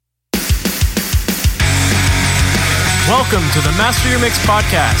Welcome to the Master Your Mix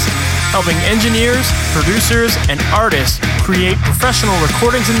podcast, helping engineers, producers, and artists create professional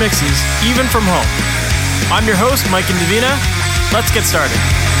recordings and mixes, even from home. I'm your host, Mike Indovina. Let's get started.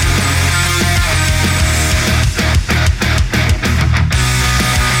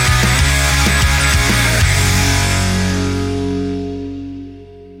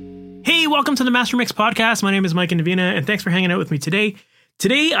 Hey, welcome to the Master Mix podcast. My name is Mike Indovina, and thanks for hanging out with me today.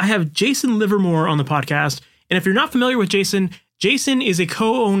 Today, I have Jason Livermore on the podcast. And if you're not familiar with Jason, Jason is a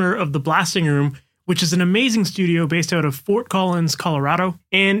co-owner of The Blasting Room, which is an amazing studio based out of Fort Collins, Colorado.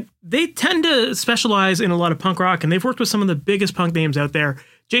 And they tend to specialize in a lot of punk rock, and they've worked with some of the biggest punk names out there.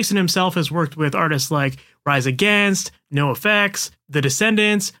 Jason himself has worked with artists like Rise Against, NoFX, The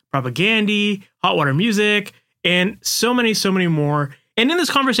Descendants, Propagandhi, Hot Water Music, and so many more. And in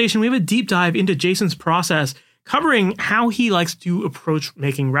this conversation, we have a deep dive into Jason's process, covering how he likes to approach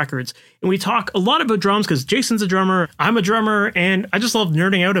making records. And we talk a lot about drums because Jason's a drummer, I'm a drummer, and I just love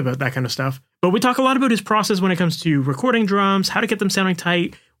nerding out about that kind of stuff. But we talk a lot about his process when it comes to recording drums, how to get them sounding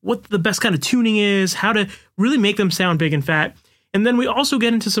tight, what the best kind of tuning is, how to really make them sound big and fat. And then we also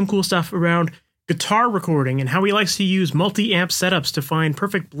get into some cool stuff around guitar recording and how he likes to use multi-amp setups to find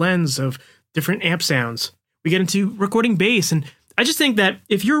perfect blends of different amp sounds. We get into recording bass, and I just think that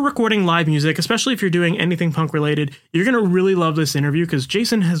if you're recording live music, especially if you're doing anything punk related, you're going to really love this interview because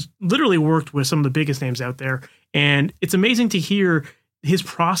Jason has literally worked with some of the biggest names out there. And it's amazing to hear his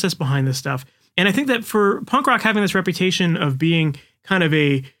process behind this stuff. And I think that for punk rock having this reputation of being kind of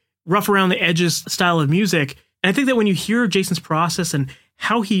a rough around the edges style of music, and I think that when you hear Jason's process and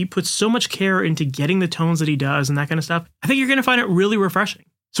how he puts so much care into getting the tones that he does and that kind of stuff, I think you're going to find it really refreshing.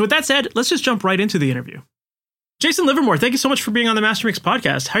 So with that said, let's just jump right into the interview. Jason Livermore, thank you so much for being on the Master Mix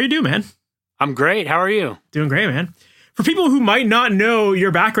podcast. How you doing, man? I'm great. How are you? Doing great, man. For people who might not know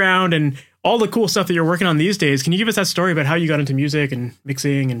your background and all the cool stuff that you're working on these days, can you give us that story about how you got into music and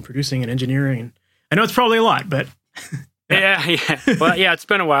mixing and producing and engineering? I know it's probably a lot, but... yeah. Well, yeah, it's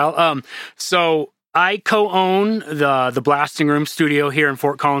been a while. So I co-own the Blasting Room studio here in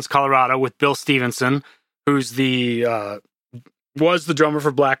Fort Collins, Colorado with Bill Stevenson, who's was the drummer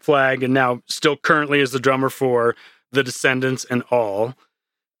for Black Flag and now still currently is the drummer for The Descendants and all.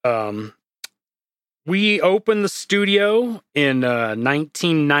 We opened the studio in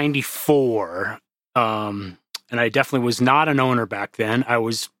 1994, and I definitely was not an owner back then. I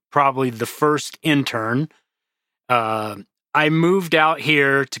was probably the first intern. I moved out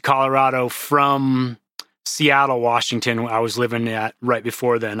here to Colorado from Seattle, Washington. I was living at right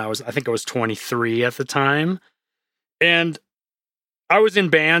before then. I think I was 23 at the time. And I was in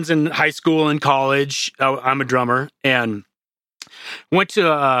bands in high school and college. I'm a drummer and went to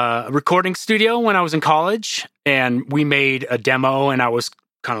a recording studio when I was in college, and we made a demo, and I was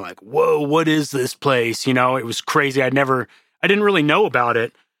kind of like, whoa, what is this place? You know, it was crazy. I didn't really know about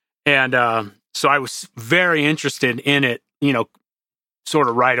it. And so I was very interested in it, you know, sort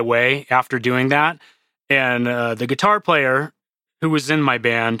of right away after doing that. And the guitar player who was in my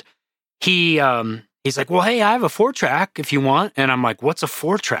band, he's like, well, hey, I have a 4-track if you want. And I'm like, what's a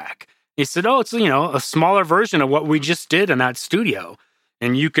 4-track? He said, oh, it's, you know, a smaller version of what we just did in that studio.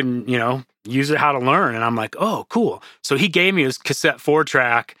 And you can, you know, use it how to learn. And I'm like, oh, cool. So he gave me his cassette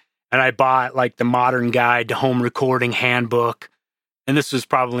 4-track, and I bought like the Modern Guide to Home Recording Handbook. And this was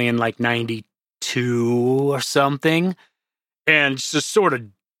probably in like 92 or something. And just sort of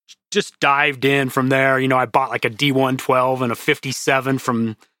just dived in from there. You know, I bought like a D112 and a 57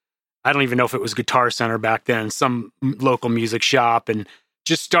 from... I don't even know if it was Guitar Center back then, some local music shop, and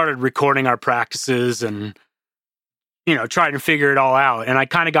just started recording our practices and, you know, trying to figure it all out. And I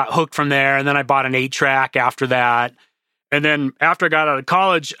kind of got hooked from there. And then I bought an 8-track after that. And then after I got out of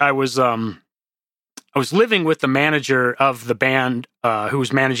college, I was living with the manager of the band who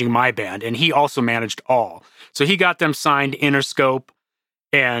was managing my band, and he also managed all. So he got them signed to Interscope,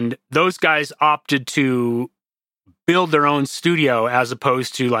 and those guys opted to build their own studio as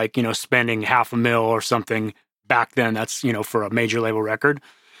opposed to, like, you know, spending $500,000 or something back then. That's, you know, for a major label record.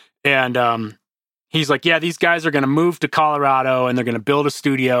 And he's like, yeah, these guys are going to move to Colorado and they're going to build a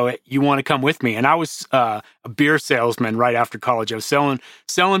studio. You want to come with me? And I was a beer salesman right after college. I was selling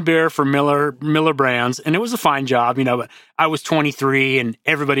beer for Miller Brands, and it was a fine job, you know, but I was 23 and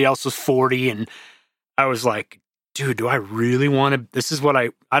everybody else was 40. And I was like, dude, do I really want to, this is what I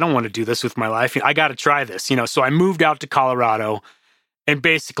don't want to do this with my life. I got to try this, you know? So I moved out to Colorado and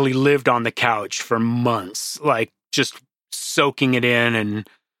basically lived on the couch for months, like just soaking it in and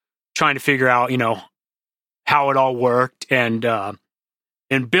trying to figure out, you know, how it all worked. And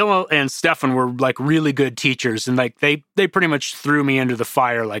Bill and Stefan were like really good teachers. And like, they pretty much threw me into the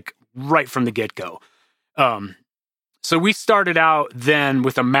fire, like right from the get-go. So we started out then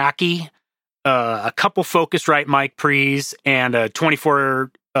with a Mackie, a couple Focusrite mic pre's, and a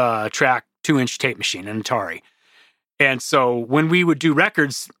 24 track 2-inch tape machine, an Atari. And so when we would do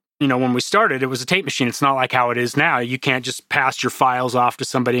records, when we started, it was a tape machine. It's not like how it is now. You can't just pass your files off to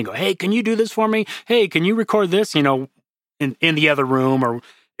somebody and go, hey, can you do this for me? Hey, can you record this, in the other room? Or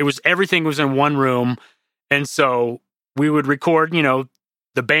everything was in one room. And so we would record,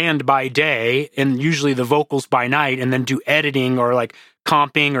 the band by day and usually the vocals by night, and then do editing or like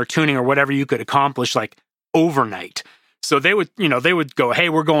comping or tuning or whatever you could accomplish like overnight. So they would go, hey,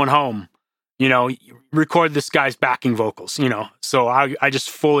 we're going home. Record this guy's backing vocals, So I just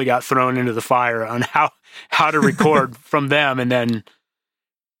fully got thrown into the fire on how to record from them. And then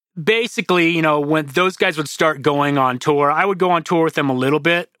basically, when those guys would start going on tour, I would go on tour with them a little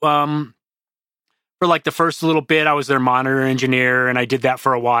bit. For like the first little bit, I was their monitor engineer, and I did that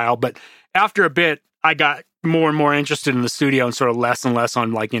for a while. But after a bit, I got more and more interested in the studio and sort of less and less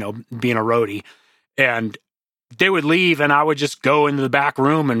on like, being a roadie. And they would leave, and I would just go into the back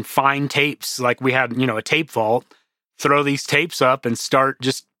room and find tapes. Like we had, a tape vault, throw these tapes up and start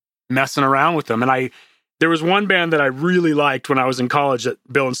just messing around with them. And there was one band that I really liked when I was in college that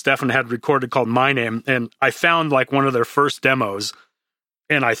Bill and Stefan had recorded called My Name. And I found like one of their first demos,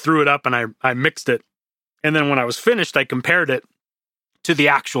 and I threw it up and I mixed it. And then when I was finished, I compared it to the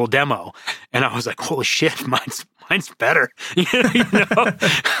actual demo. And I was like, holy shit, mine's better.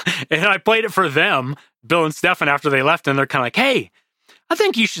 And I played it for them, Bill and Stefan, after they left, and they're kind of like, hey, I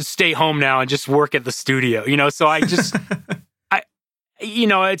think you should stay home now and just work at the studio. So I just,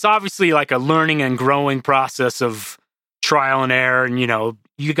 it's obviously like a learning and growing process of trial and error. And,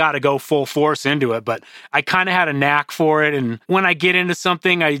 you got to go full force into it. But I kind of had a knack for it. And when I get into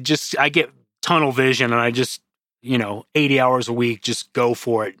something, I get tunnel vision, and I just, 80 hours a week, just go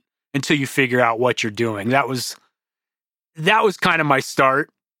for it until you figure out what you're doing. That was kind of my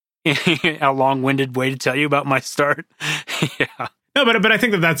start. A long-winded way to tell you about my start. Yeah. No, but I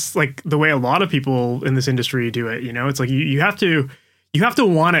think that's like the way a lot of people in this industry do it. It's like you have to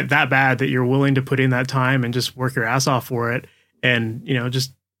want it that bad that you're willing to put in that time and just work your ass off for it, and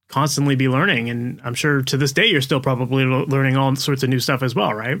just constantly be learning. And I'm sure to this day you're still probably learning all sorts of new stuff as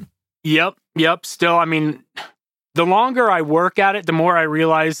well, right? Yep. Still, I mean, the longer I work at it, the more I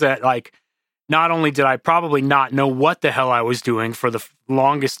realize that like, not only did I probably not know what the hell I was doing for the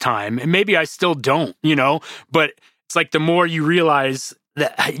longest time, and maybe I still don't, but it's like the more you realize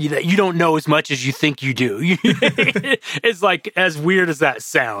that you don't know as much as you think you do. It's like, as weird as that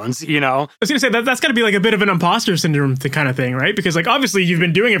sounds, I was going to say that's got to be like a bit of an imposter syndrome kind of thing, right? Because like, obviously you've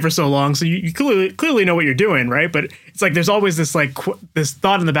been doing it for so long, so you clearly know what you're doing, right? But it's like, there's always this like this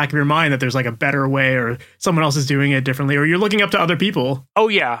thought in the back of your mind that there's like a better way, or someone else is doing it differently, or you're looking up to other people. Oh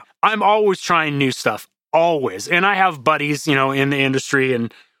yeah. I'm always trying new stuff, always. And I have buddies, in the industry,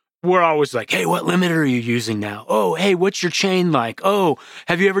 and we're always like, hey, what limiter are you using now? Oh, hey, what's your chain like? Oh,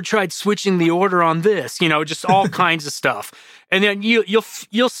 have you ever tried switching the order on this? Just all kinds of stuff. And then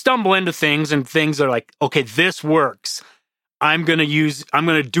you'll stumble into things, and things are like, okay, this works. I'm going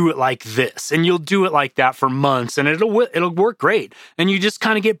to do it like this. And you'll do it like that for months, and it'll work great. And you just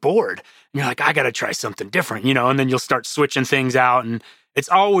kind of get bored. And you're like, I got to try something different, and then you'll start switching things out, and it's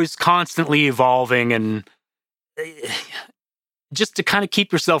always constantly evolving, and just to kind of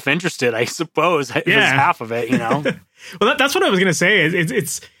keep yourself interested, I suppose, is half of it, Well, that's what I was going to say.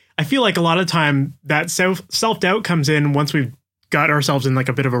 It's I feel like a lot of time that self-doubt comes in once we've got ourselves in like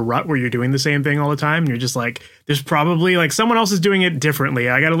a bit of a rut where you're doing the same thing all the time. And you're just like, there's probably like someone else is doing it differently.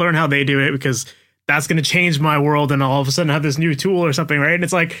 I got to learn how they do it, because that's going to change my world, and all of a sudden have this new tool or something, right? And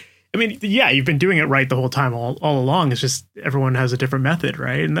it's like, I mean, yeah, you've been doing it right the whole time, all along. It's just everyone has a different method,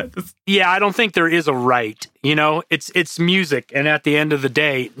 right? And that's... Yeah, I don't think there is a right. It's music, and at the end of the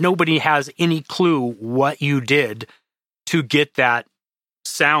day, nobody has any clue what you did to get that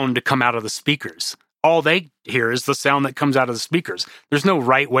sound to come out of the speakers. All they hear is the sound that comes out of the speakers. There's no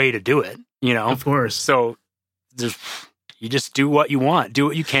right way to do it, Of course. So you just do what you want, do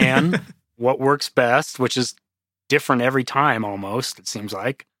what you can, what works best, which is different every time almost, it seems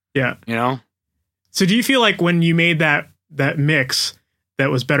like. Yeah. So do you feel like when you made that mix that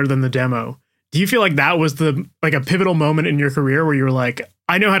was better than the demo, do you feel like that was a pivotal moment in your career where you were like,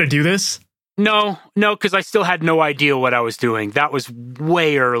 I know how to do this? No, because I still had no idea what I was doing. That was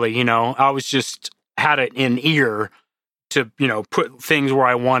way early, I was just had it in ear to, put things where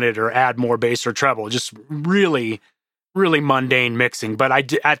I wanted or add more bass or treble. Just really, really mundane mixing. But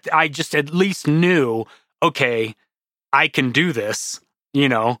I just at least knew, okay, I can do this.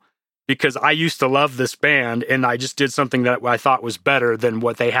 Because I used to love this band, and I just did something that I thought was better than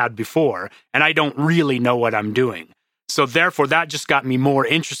what they had before. And I don't really know what I'm doing. So therefore, that just got me more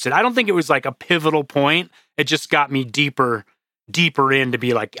interested. I don't think it was like a pivotal point. It just got me deeper in to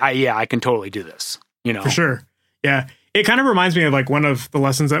be like, I can totally do this, you know? For sure. Yeah. It kind of reminds me of like one of the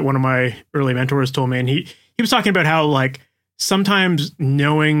lessons that one of my early mentors told me. And he was talking about how like sometimes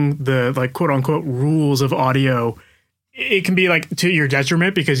knowing the like quote unquote rules of audio, it can be like to your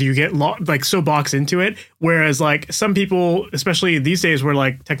detriment because you get like so boxed into it. Whereas like some people, especially these days where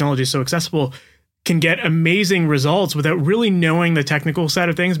like technology is so accessible, can get amazing results without really knowing the technical side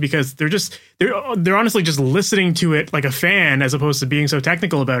of things because they're honestly just listening to it like a fan as opposed to being so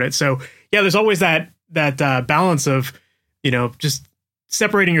technical about it. So yeah, there's always that balance of, you know, just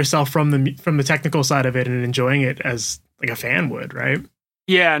separating yourself from the technical side of it and enjoying it as like a fan would, right?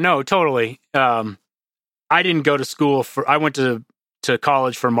 Yeah, no, totally. I didn't go to school I went to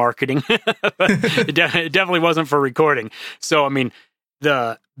college for marketing. It definitely wasn't for recording. So, I mean,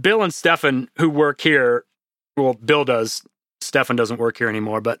 the Bill and Stefan who work here, well, Bill does, Stefan doesn't work here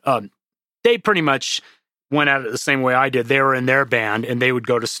anymore, but they pretty much went at it the same way I did. They were in their band and they would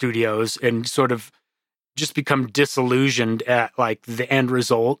go to studios and sort of just become disillusioned at like the end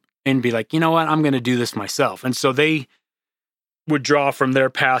result and be like, you know what, I'm going to do this myself. And so they would draw from their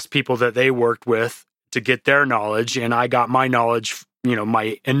past people that they worked with to get their knowledge. And I got my knowledge, you know,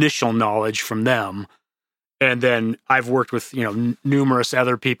 my initial knowledge from them. And then I've worked with, you know, numerous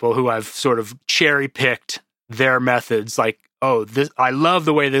other people who I've sort of cherry picked their methods. Like, oh, I love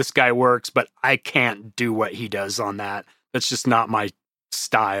the way this guy works, but I can't do what he does on that. That's just not my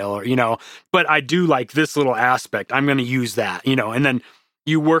style, or, you know, but I do like this little aspect. I'm going to use that, you know, and then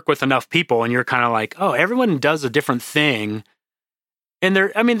you work with enough people and you're kind of like, oh, everyone does a different thing. And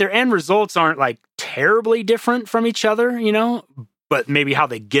their end results aren't like terribly different from each other, you know, but maybe how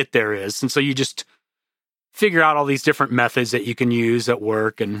they get there is. And so you just figure out all these different methods that you can use at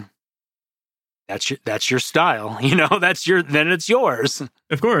work, and that's your style, you know, then it's yours.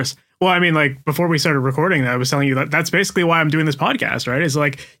 Of course. Well, I mean, like before we started recording, I was telling you that that's basically why I'm doing this podcast, right? It's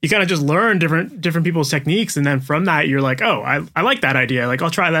like you kind of just learn different people's techniques, and then from that, you're like, oh, I like that idea. Like I'll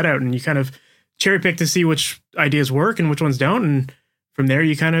try that out, and you kind of cherry pick to see which ideas work and which ones don't, and from there,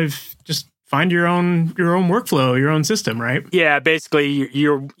 you kind of just find your own workflow, your own system, right? Yeah, basically,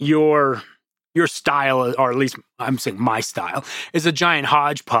 your style, or at least I'm saying my style, is a giant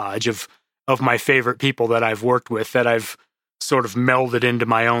hodgepodge of my favorite people that I've worked with that I've sort of melded into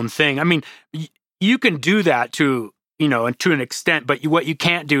my own thing. I mean, you can do that to an extent, but what you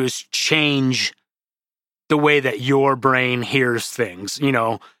can't do is change the way that your brain hears things. You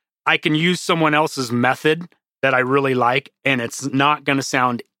know, I can use someone else's method that I really like, and it's not going to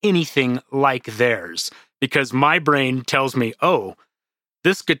sound anything like theirs because my brain tells me, oh,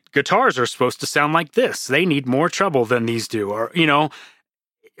 this guitars are supposed to sound like this. They need more treble than these do, or, you know,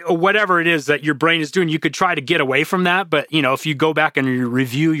 whatever it is that your brain is doing. You could try to get away from that, but, you know, if you go back and you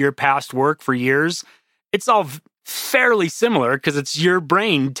review your past work for years, it's all fairly similar because it's your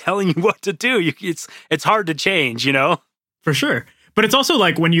brain telling you what to do. It's hard to change, you know? For sure. But it's also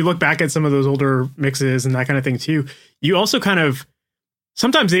like when you look back at some of those older mixes and that kind of thing too, you also kind of,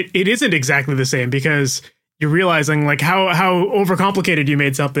 sometimes it isn't exactly the same because you're realizing like how overcomplicated you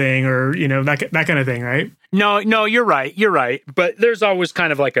made something, or, you know, that kind of thing, right? No, you're right. But there's always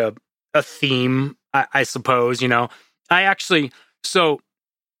kind of like a theme, I suppose, you know. So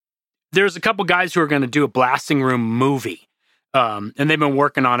there's a couple guys who are going to do a Blasting Room movie. And they've been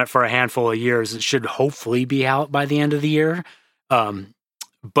working on it for a handful of years. It should hopefully be out by the end of the year.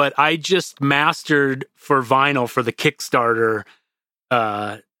 But I just mastered for vinyl for the Kickstarter.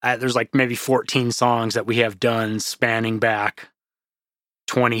 There's like maybe 14 songs that we have done spanning back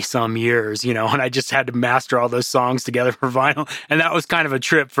 20 some years, you know, and I just had to master all those songs together for vinyl. And that was kind of a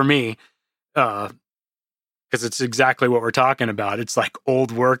trip for me. Because it's exactly what we're talking about. It's like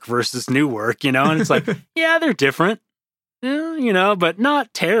old work versus new work, you know, and it's like, yeah, they're different, you know, but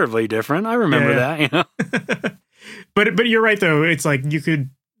not terribly different. I remember that, you know. But you're right, though. It's like you could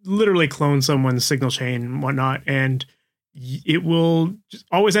literally clone someone's signal chain and whatnot, and it will just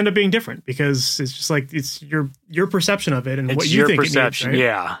always end up being different because it's just like it's your perception of it and what you think perception. It needs,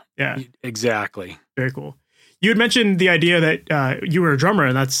 right? Yeah, exactly. Very cool. You had mentioned the idea that you were a drummer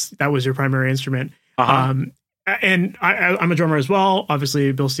and that was your primary instrument. Uh-huh. And I'm a drummer as well.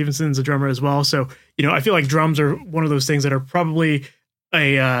 Obviously, Bill Stevenson's a drummer as well. So, you know, I feel like drums are one of those things that are probably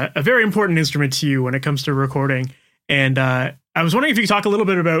a very important instrument to you when it comes to recording. And I was wondering if you could talk a little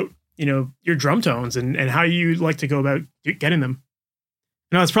bit about, you know, your drum tones and how you like to go about getting them.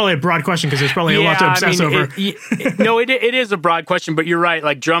 No, it's probably a broad question because there's probably a lot to obsess over. No, it is a broad question, but you're right.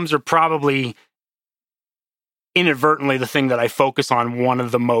 Like drums are probably inadvertently the thing that I focus on one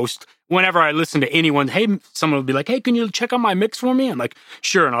of the most. Whenever I listen to anyone, hey, someone will be like, hey, can you check out my mix for me? I'm like,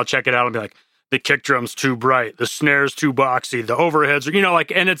 sure. And I'll check it out and be like, the kick drum's too bright, the snare's too boxy, the overheads are,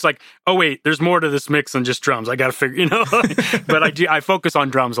 like, and it's like, oh wait, there's more to this mix than just drums. I got to figure, but I focus on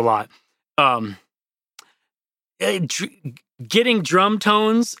drums a lot. Getting drum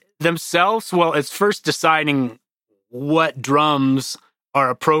tones themselves, well, it's first deciding what drums are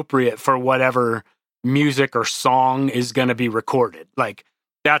appropriate for whatever music or song is going to be recorded. Like,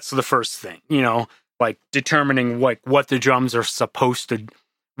 that's the first thing, like determining what the drums are supposed to,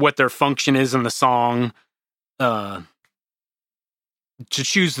 what their function is in the song, to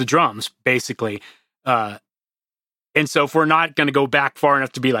choose the drums, basically. And so if we're not going to go back far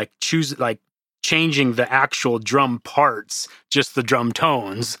enough to be like changing the actual drum parts, just the drum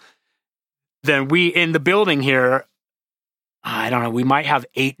tones, then we, in the building here, I don't know, we might have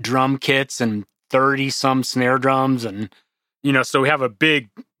 8 drum kits and 30 some snare drums. And, so we have a big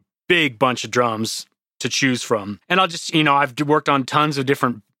bunch of drums to choose from. And I'll just, I've worked on tons of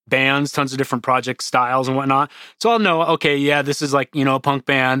different bands, tons of different project styles and whatnot. So I'll know, okay, yeah, this is like, a punk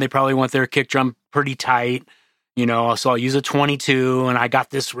band. They probably want their kick drum pretty tight, so I'll use a 22, and I got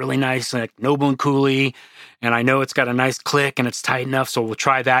this really nice, like, Noble and Cooley, and I know it's got a nice click and it's tight enough. So we'll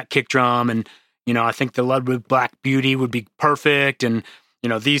try that kick drum. And, I think the Ludwig Black Beauty would be perfect. And,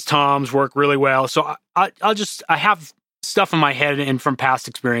 these toms work really well. So I have stuff in my head and from past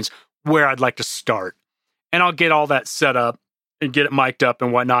experience where I'd like to start, and I'll get all that set up and get it mic'd up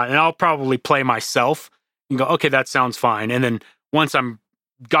and whatnot. And I'll probably play myself and go, okay, that sounds fine. And then once I'm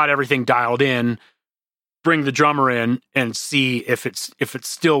got everything dialed in, bring the drummer in and see if it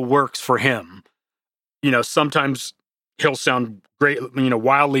still works for him. Sometimes he'll sound great,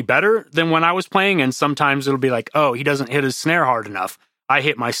 wildly better than when I was playing. And sometimes it'll be like, oh, he doesn't hit his snare hard enough. I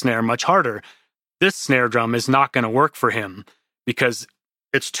hit my snare much harder. This snare drum is not going to work for him because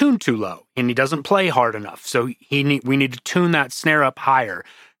it's tuned too low and he doesn't play hard enough. So we need to tune that snare up higher.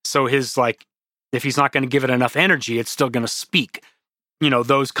 So his, like, if he's not going to give it enough energy, it's still going to speak,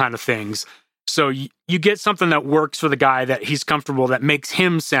 those kind of things. So you get something that works for the guy, that he's comfortable, that makes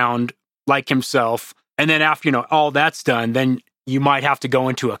him sound like himself. And then after, all that's done, then you might have to go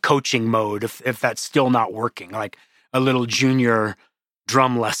into a coaching mode if that's still not working, like a little junior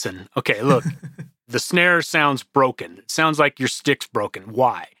drum lesson. Okay, look, the snare sounds broken. It sounds like your stick's broken.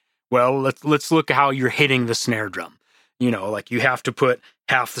 Why? Well, let's look at how you're hitting the snare drum. Like, you have to put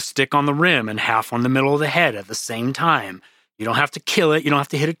half the stick on the rim and half on the middle of the head at the same time. You don't have to kill it. You don't have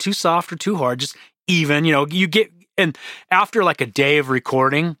to hit it too soft or too hard. Just even, you get, and after like a day of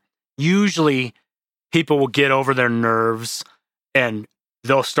recording, usually people will get over their nerves and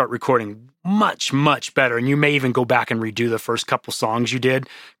they'll start recording much, much better. And you may even go back and redo the first couple songs you did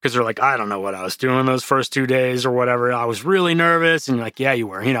because they're like, I don't know what I was doing those first 2 days or whatever. I was really nervous. And you're like, yeah, you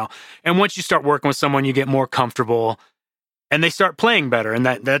were, And once you start working with someone, you get more comfortable and they start playing better. And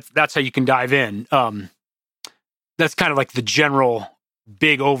that's how you can dive in. That's kind of like the general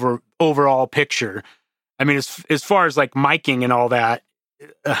big overall picture. I mean, as far as like miking and all that,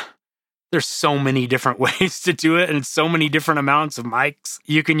 there's so many different ways to do it and so many different amounts of mics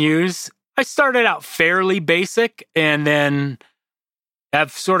you can use. I started out fairly basic and then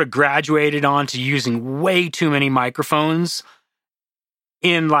have sort of graduated on to using way too many microphones,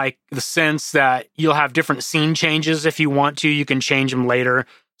 in like the sense that you'll have different scene changes. If you want to, you can change them later,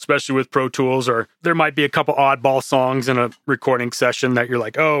 especially with Pro Tools, or there might be a couple oddball songs in a recording session that you're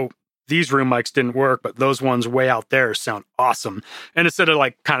like, oh, these room mics didn't work, but those ones way out there sound awesome. And instead of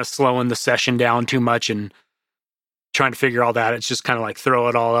like kind of slowing the session down too much and trying to figure all that, it's just kind of like throw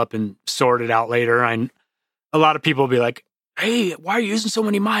it all up and sort it out later. And a lot of people will be like, hey, why are you using so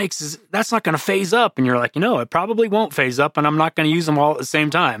many mics? That's not going to phase up. And you're like, it probably won't phase up, and I'm not going to use them all at the same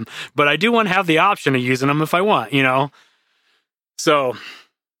time. But I do want to have the option of using them if I want, So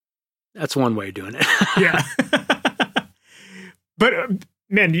that's one way of doing it. Yeah. But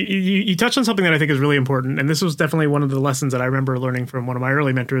man, you touched on something that I think is really important. And this was definitely one of the lessons that I remember learning from one of my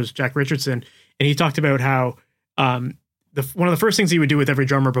early mentors, Jack Richardson. And he talked about how one of the first things he would do with every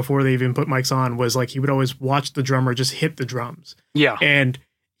drummer before they even put mics on was like, he would always watch the drummer just hit the drums. Yeah. And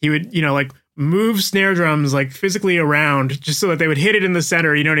he would, like move snare drums like physically around just so that they would hit it in the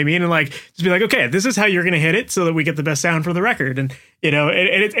center, you know what I mean? And like, just be like, okay, this is how you're going to hit it so that we get the best sound for the record. And,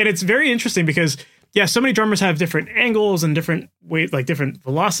 and it's very interesting because, yeah, so many drummers have different angles and different weight, like different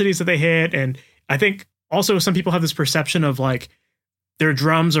velocities that they hit. And I think also some people have this perception of like their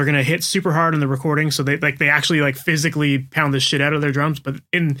drums are going to hit super hard in the recording. So they actually like physically pound the shit out of their drums. But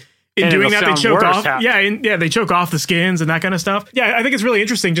in in And doing it'll that, they sound choke worse off. half- Yeah, they choke off the skins and that kind of stuff. Yeah, I think it's really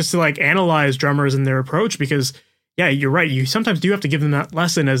interesting just to like analyze drummers and their approach because, yeah, you're right. You sometimes do have to give them that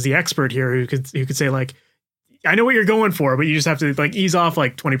lesson as the expert here, who could say like, I know what you're going for, but you just have to like ease off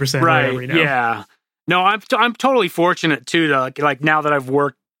like 20%. Right? Or whatever, you know? Yeah. No, I'm totally fortunate too. To like now that I've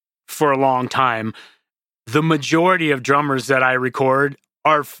worked for a long time, the majority of drummers that I record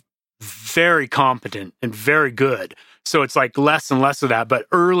are very competent and very good. So it's like less and less of that. But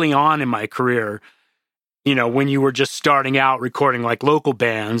early on in my career, you know, when you were just starting out recording like local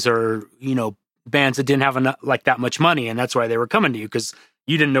bands or, you know, bands that didn't have enough, like that much money, and that's why they were coming to you because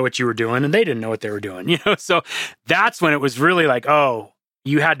you didn't know what you were doing and they didn't know what they were doing, you know? So that's when it was really like, oh,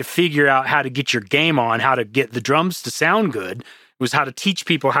 you had to figure out how to get your game on, how to get the drums to sound good. It was how to teach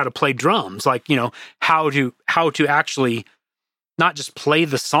people how to play drums, like, you know, how to actually not just play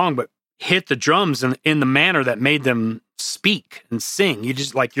the song, but hit the drums in the manner that made them speak and sing. You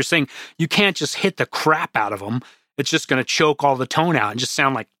just, like you're saying, you can't just hit the crap out of them. It's just going to choke all the tone out and just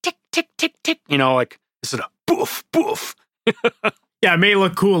sound like tick, tick, tick, tick, you know, like instead of boof, boof. Yeah, it may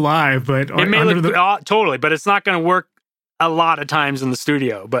look cool live, but It may look totally, but it's not going to work a lot of times in the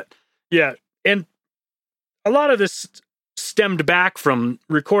studio. But yeah, and a lot of this stemmed back from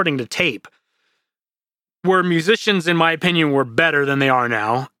recording to tape, where musicians, in my opinion, were better than they are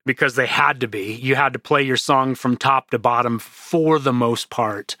now because they had to be. You had to play your song from top to bottom for the most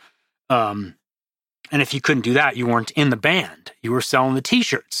part. And if you couldn't do that, you weren't in the band. You were selling the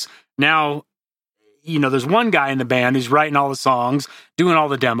T-shirts. Now, you know, there's one guy in the band who's writing all the songs, doing all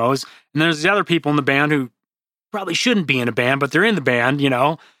the demos, and there's the other people in the band who probably shouldn't be in a band, but they're in the band, you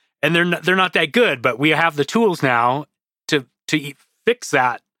know, and they're not that good. But we have the tools now to fix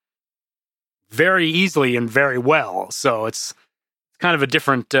that very easily and very well. So it's kind of a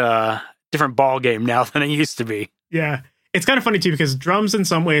different ball game now than it used to be. Yeah, it's kind of funny too because drums in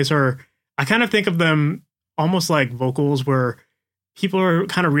some ways are, I kind of think of them almost like vocals where people are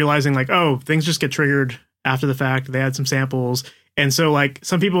kind of realizing like, oh, things just get triggered after the fact. They had some samples. And so like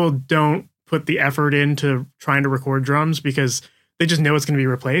some people don't put the effort into trying to record drums because they just know it's going to be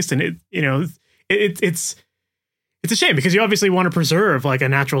replaced. And it's a shame because you obviously want to preserve like a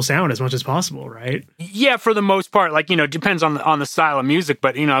natural sound as much as possible, right? Yeah, for the most part, like, you know, it depends on the style of music.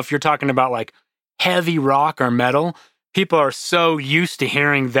 But, you know, if you're talking about like heavy rock or metal, people are so used to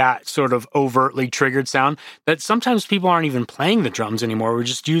hearing that sort of overtly triggered sound that sometimes people aren't even playing the drums anymore. We're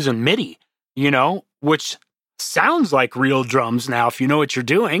just using MIDI, you know, which sounds like real drums now if you know what you're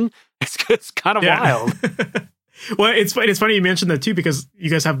doing. It's kind of wild. Well, it's funny you mentioned that too because you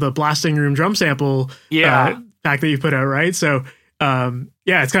guys have the Blasting Room drum sample pack that you put out, right? So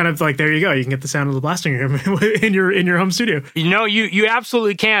it's kind of like, there you go. You can get the sound of the Blasting Room in your home studio. You know, you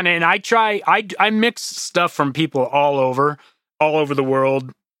absolutely can. And I mix stuff from people all over the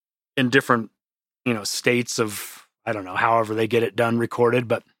world in different, you know, states of, I don't know, however they get it done, recorded.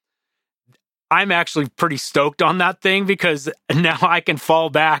 But I'm actually pretty stoked on that thing because now I can fall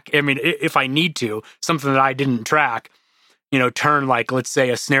back. I mean, if I need to, something that I didn't track, you know, turn like, let's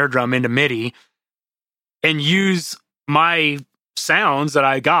say a snare drum into MIDI and use my sounds that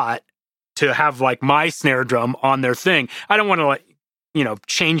I got to have like my snare drum on their thing. I don't want to like, you know,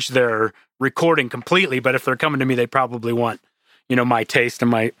 change their recording completely, but if they're coming to me, they probably want, you know, my taste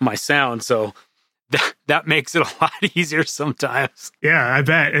and my sound. So that makes it a lot easier sometimes. Yeah, I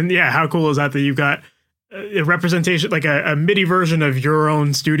bet. And yeah, how cool is that you've got a representation, like a MIDI version of your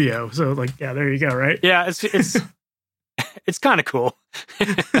own studio. So like, yeah, there you go. Right. Yeah. It's it's kind of cool.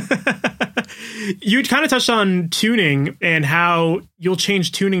 You kind of touched on tuning and how you'll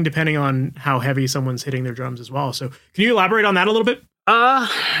change tuning depending on how heavy someone's hitting their drums as well. So can you elaborate on that a little bit?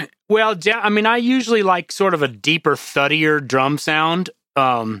 Well, I mean, I usually like sort of a deeper, thuddier drum sound.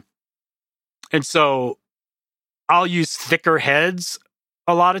 And so I'll use thicker heads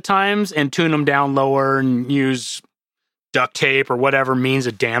a lot of times and tune them down lower and use duct tape or whatever means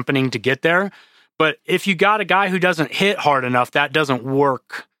of dampening to get there. But if you got a guy who doesn't hit hard enough, that doesn't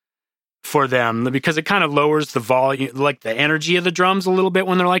work for them because it kind of lowers the volume, like the energy of the drums a little bit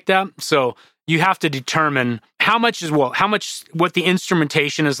when they're like that. So you have to determine what the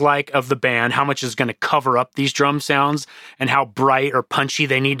instrumentation is like of the band, how much is going to cover up these drum sounds and how bright or punchy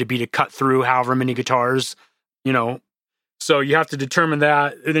they need to be to cut through however many guitars, you know. So you have to determine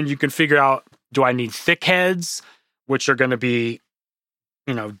that. And then you can figure out, do I need thick heads, which are going to be,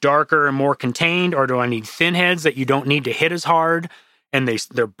 you know, darker and more contained, or do I need thin heads that you don't need to hit as hard and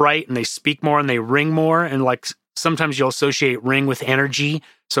they're bright and they speak more and they ring more? And like sometimes you'll associate ring with energy.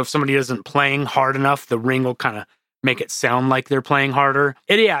 So if somebody isn't playing hard enough, the ring will kind of make it sound like they're playing harder.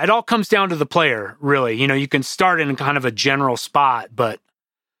 It all comes down to the player, really. You know, you can start in kind of a general spot, but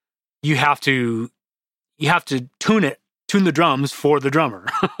you have to tune the drums for the drummer.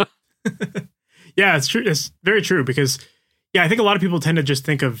 Yeah, it's true. It's very true because, I think a lot of people tend to just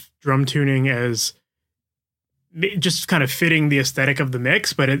think of drum tuning as just kind of fitting the aesthetic of the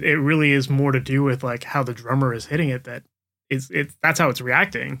mix, but it really is more to do with like how the drummer is hitting it. That's how it's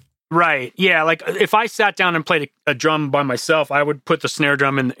reacting. Right. Yeah. Like if I sat down and played a drum by myself, I would put the snare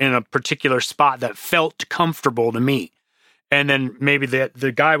drum in a particular spot that felt comfortable to me. And then maybe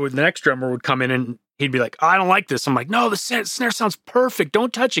the guy with the next drummer would come in and he'd be like, I don't like this. I'm like, no, the snare sounds perfect.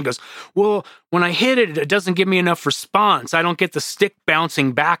 Don't touch it. He goes, well, when I hit it, it doesn't give me enough response. I don't get the stick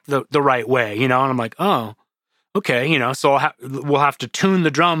bouncing back the right way, And I'm like, oh, okay. So we'll have to tune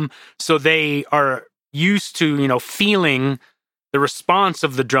the drum so they are used to, feeling the response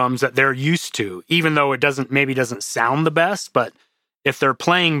of the drums that they're used to, even though it doesn't sound the best. But if they're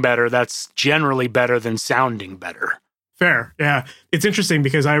playing better, that's generally better than sounding better. Fair. Yeah. It's interesting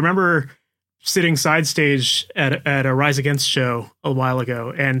because I remember sitting side stage at a Rise Against show a while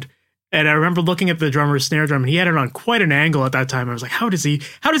ago. And I remember looking at the drummer's snare drum and he had it on quite an angle at that time. I was like, how does he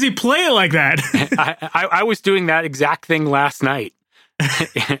play it like that? I was doing that exact thing last night.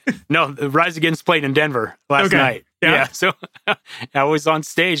 No, Rise Against played in Denver last night. Yeah. So I was on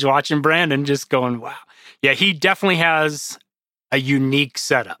stage watching Brandon just going, wow. Yeah, he definitely has a unique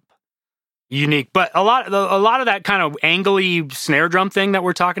setup. But a lot of that kind of angly snare drum thing that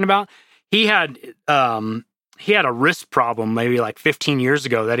we're talking about, he had a wrist problem maybe like 15 years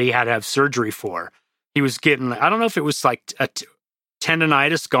ago that he had to have surgery for. He was getting, I don't know if it was like a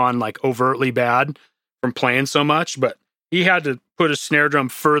tendonitis gone like overtly bad from playing so much, but he had to put a snare drum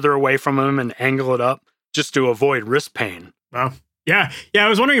further away from him and angle it up just to avoid wrist pain. Wow. Yeah. I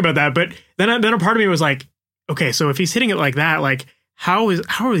was wondering about that, but then a part of me was like, okay, so if he's hitting it like that, like how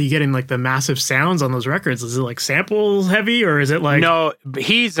are you getting like the massive sounds on those records? Is it like samples heavy or is it like... No,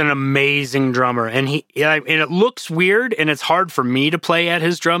 he's an amazing drummer and it looks weird and it's hard for me to play at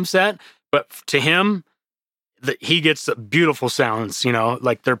his drum set, but to him, he gets beautiful sounds,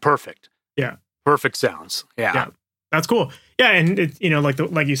 like they're perfect. Yeah. Perfect sounds. Yeah. That's cool. Yeah. And it,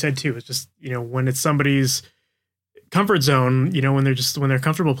 like you said too, it's just, when it's somebody's comfort zone, when they're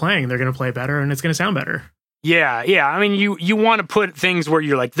comfortable playing, they're going to play better and it's going to sound better. Yeah. I mean, you want to put things where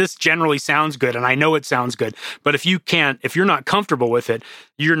you're like, this generally sounds good, and I know it sounds good. But if you're not comfortable with it,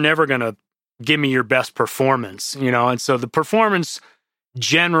 you're never going to give me your best performance, And so the performance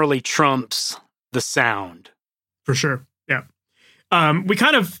generally trumps the sound. For sure. Yeah. We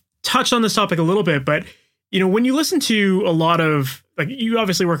kind of touched on this topic a little bit, but when you listen to a lot of, like, you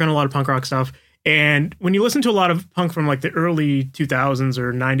obviously work on a lot of punk rock stuff, and when you listen to a lot of punk from like the early 2000s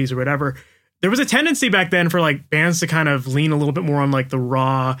or 90s or whatever, there was a tendency back then for like bands to kind of lean a little bit more on like the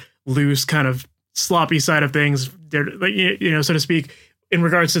raw, loose, kind of sloppy side of things, like, so to speak, in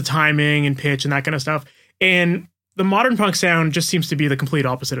regards to timing and pitch and that kind of stuff. And the modern punk sound just seems to be the complete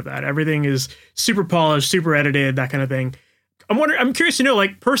opposite of that. Everything is super polished, super edited, that kind of thing. I'm curious to know,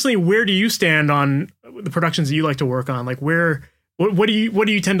 like, personally, where do you stand on the productions that you like to work on? Like, what do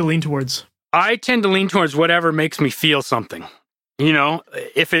you tend to lean towards? I tend to lean towards whatever makes me feel something.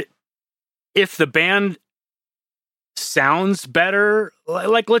 If the band sounds better,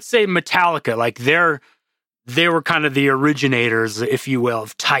 like let's say Metallica, like they were kind of the originators, if you will,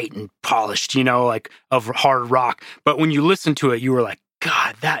 of tight and polished, like of hard rock. But when you listen to it, you were like,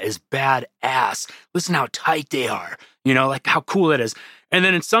 God, that is badass. Listen how tight they are, like how cool it is. And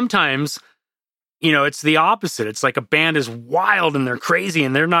then sometimes, it's the opposite. It's like a band is wild and they're crazy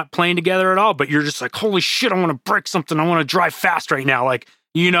and they're not playing together at all. But you're just like, holy shit, I want to break something. I want to drive fast right now. Like,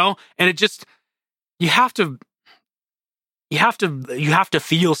 and it just, you have to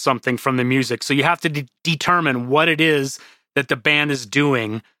feel something from the music. So you have to determine what it is that the band is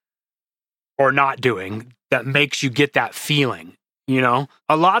doing or not doing that makes you get that feeling. A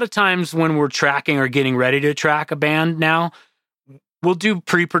lot of times when we're tracking or getting ready to track a band now, we'll do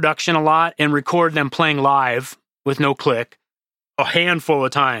pre-production a lot and record them playing live with no click a handful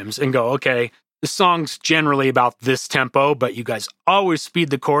of times and go, okay, the song's generally about this tempo, but you guys always speed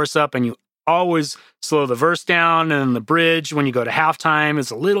the chorus up and you always slow the verse down, and the bridge when you go to halftime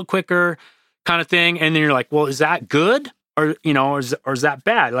is a little quicker kind of thing. And then you're like, well, is that good? Or, or is that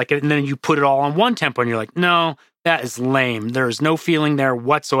bad? Like, and then you put it all on one tempo and you're like, no, that is lame. There is no feeling there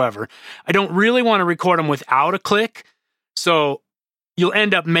whatsoever. I don't really want to record them without a click. So you'll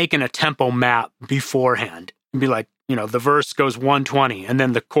end up making a tempo map beforehand and be like, the verse goes 120 and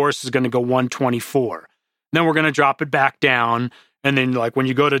then the chorus is going to go 124. Then we're going to drop it back down. And then like when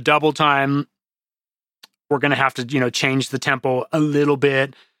you go to double time, we're going to have to, change the tempo a little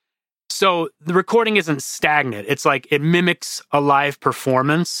bit. So the recording isn't stagnant. It's like it mimics a live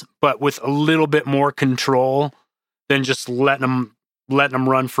performance, but with a little bit more control than just letting them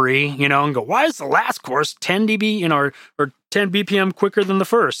run free, and go, why is the last chorus 10 dB, or 10 BPM quicker than the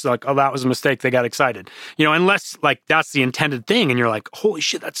first? Like, oh, that was a mistake. They got excited, unless like that's the intended thing. And you're like, holy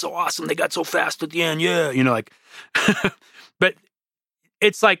shit, that's so awesome. They got so fast at the end. Yeah. Like, but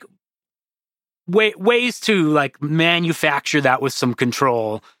it's like ways to like manufacture that with some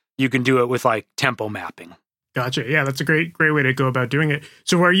control. You can do it with like tempo mapping. Gotcha. Yeah, that's a great way to go about doing it.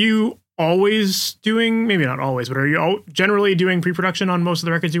 So are you always doing, maybe not always, but are you generally doing pre-production on most of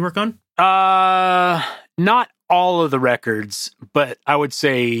the records you work on? Not all of the records, but I would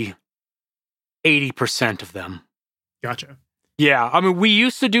say 80% of them. Gotcha. Yeah. I mean, we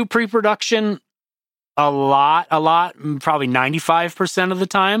used to do pre-production a lot, probably 95% of the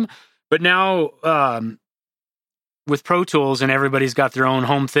time, but now, with Pro Tools and everybody's got their own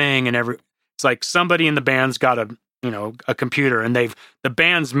home thing and it's like somebody in the band's got a computer and the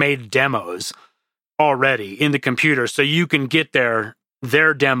band's made demos already in the computer. So you can get their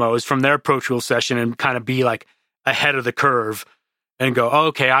demos from their Pro Tools session and kind of be like ahead of the curve and go, oh,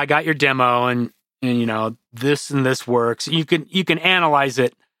 okay, I got your demo and this and this works. You can analyze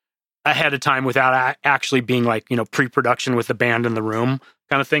it ahead of time without actually being like, pre-production with the band in the room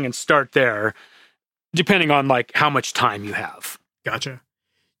kind of thing, and start there, depending on like how much time you have. Gotcha.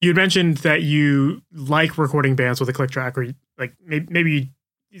 You had mentioned that you like recording bands with a click track, or like maybe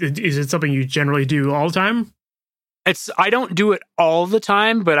is it something you generally do all the time? I don't do it all the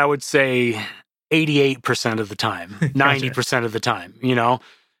time, but I would say 88% of the time, 90% of the time,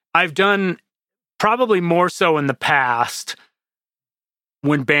 I've done probably more so in the past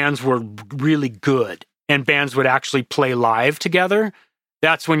when bands were really good and bands would actually play live together.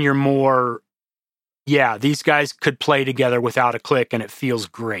 That's when you're more, yeah, these guys could play together without a click and it feels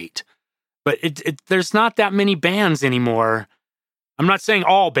great. But there's not that many bands anymore. I'm not saying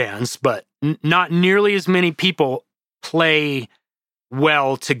all bands, but not nearly as many people play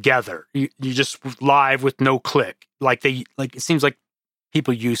well together. You just live with no click. Like it seems like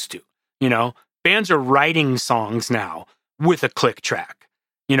people used to, Bands are writing songs now with a click track.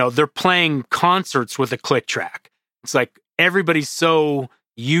 They're playing concerts with a click track. It's like everybody's so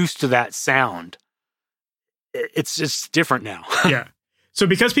used to that sound. It's just different now. Yeah. So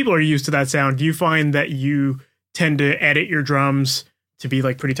because people are used to that sound, do you find that you tend to edit your drums to be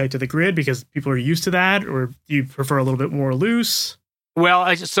like pretty tight to the grid because people are used to that, or do you prefer a little bit more loose? Well,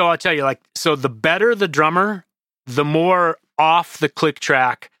 I'll tell you, so the better the drummer, the more off the click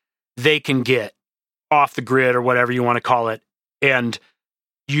track they can get, off the grid or whatever you want to call it, and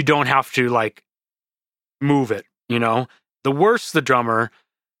you don't have to like move it. The worse the drummer,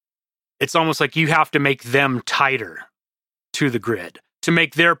 it's almost like you have to make them tighter to the grid to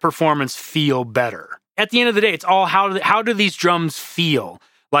make their performance feel better. At the end of the day, it's all how do these drums feel?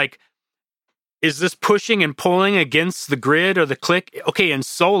 Like, is this pushing and pulling against the grid or the click? Okay, in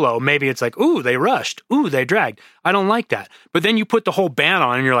solo, maybe it's like, ooh, they rushed. Ooh, they dragged. I don't like that. But then you put the whole band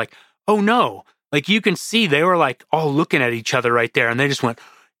on and you're like, oh no. Like you can see they were like all looking at each other right there and they just went,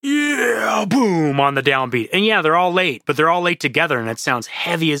 yeah, boom, on the downbeat. And yeah, they're all late, but they're all late together and it sounds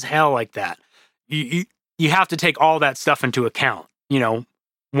heavy as hell like that. You have to take all that stuff into account,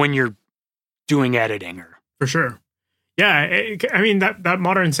 when you're doing editing. For sure. Yeah, I mean, that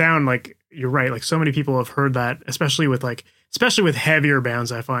modern sound, like, you're right, like so many people have heard that, especially with heavier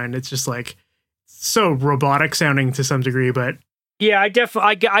bands. I find it's just like so robotic sounding to some degree, but yeah, I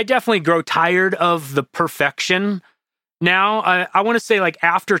definitely grow tired of the perfection. Now, I want to say, like,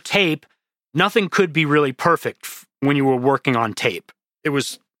 after tape, nothing could be really perfect when you were working on tape.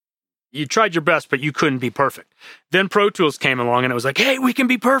 You tried your best, but you couldn't be perfect. Then Pro Tools came along and it was like, hey, we can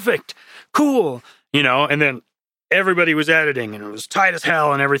be perfect. Cool. And then everybody was editing and it was tight as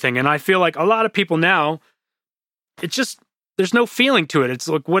hell and everything. And I feel like a lot of people now, there's no feeling to it. It's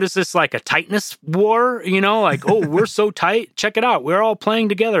like, what is this, like a tightness war? Like, oh, we're so tight. Check it out. We're all playing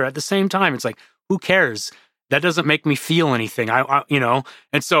together at the same time. It's like, who cares? That doesn't make me feel anything.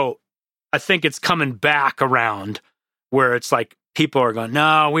 And so I think it's coming back around where it's like people are going,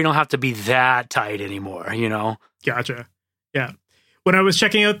 no, we don't have to be that tight anymore, Gotcha. Yeah. When I was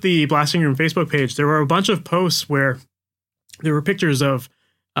checking out the Blasting Room Facebook page, there were a bunch of posts where there were pictures of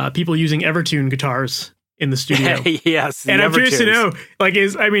people using Evertune guitars in the studio. Yes. And I'm curious to know, like,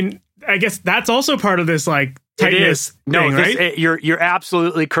 I guess that's also part of this, like, tightness thing, right? You're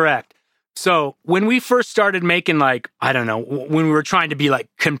absolutely correct. So when we first started making, like, I don't know, when we were trying to be like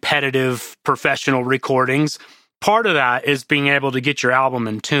competitive professional recordings, part of that is being able to get your album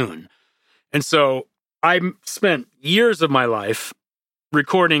in tune. And so I spent years of my life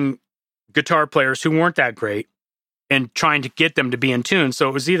recording guitar players who weren't that great and trying to get them to be in tune. So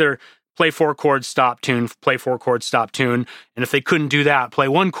it was either play 4 chords, stop tune, play 4 chords, stop tune. And if they couldn't do that, play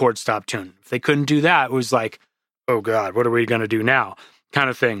 1 chord, stop tune. If they couldn't do that, it was like, oh God, what are we going to do now? Kind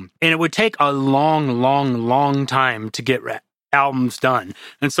of thing. And it would take a long time to get albums done.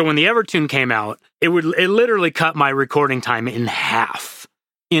 And so when the Evertune came out, it literally cut my recording time in half.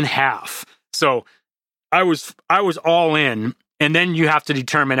 So I was all in. And then you have to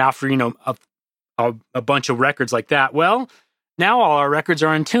determine after, a bunch of records like that, well, now all our records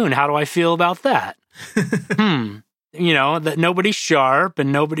are in tune. How do I feel about that? That nobody's sharp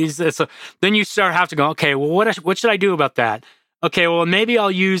and nobody's this. So then you have to go, okay, well, what should I do about that? Okay, well, maybe I'll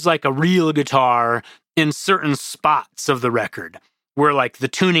use like a real guitar in certain spots of the record where like the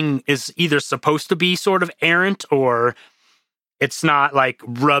tuning is either supposed to be sort of errant or it's not like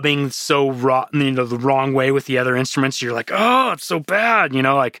rubbing so the wrong way with the other instruments. You're like, oh, it's so bad,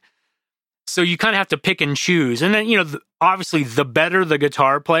 so you kind of have to pick and choose. And then, obviously the better the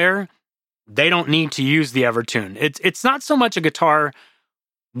guitar player, they don't need to use the Evertune. It's not so much a guitar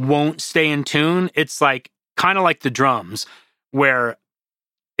won't stay in tune. It's like kind of like the drums, where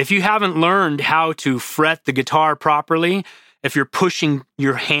if you haven't learned how to fret the guitar properly, if you're pushing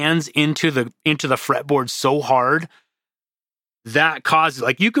your hands into the fretboard so hard, that causes,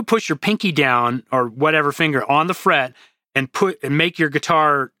 like, you could push your pinky down or whatever finger on the fret and make your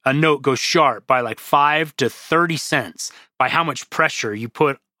guitar a note go sharp by like 5 to 30 cents by how much pressure you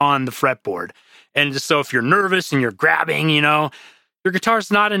put on the fretboard. And so if you're nervous and you're grabbing, your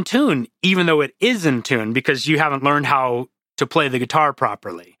guitar's not in tune, even though it is in tune because you haven't learned how to play the guitar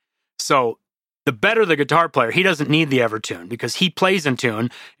properly. So the better the guitar player, he doesn't need the Evertune because he plays in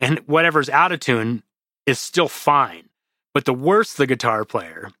tune and whatever's out of tune is still fine. But the worse the guitar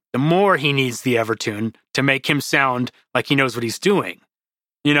player, the more he needs the Evertune to make him sound like he knows what he's doing.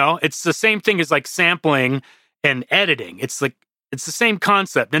 It's the same thing as like sampling and editing. It's the same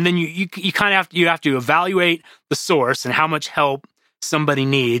concept. And then you kind of have to evaluate the source and how much help somebody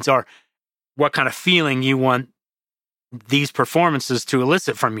needs or what kind of feeling you want these performances to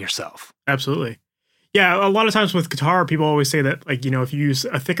elicit from yourself. Absolutely. Yeah, a lot of times with guitar, people always say that, like, if you use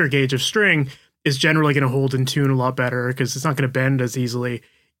a thicker gauge of string, is generally going to hold in tune a lot better because it's not going to bend as easily.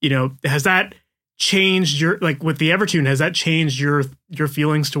 Has that changed with the Evertune, has that changed your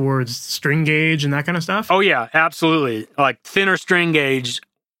feelings towards string gauge and that kind of stuff? Oh yeah, absolutely. Like thinner string gauge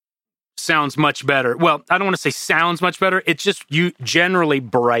sounds much better. Well, I don't want to say sounds much better. It's just generally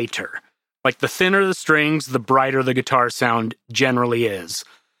brighter. Like the thinner the strings, the brighter the guitar sound generally is.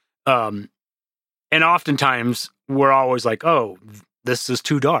 And oftentimes we're always like, oh, this is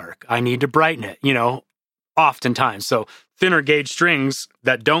too dark. I need to brighten it, oftentimes. So thinner gauge strings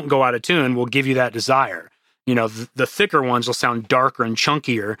that don't go out of tune will give you that desire. The thicker ones will sound darker and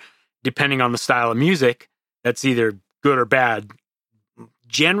chunkier depending on the style of music. That's either good or bad.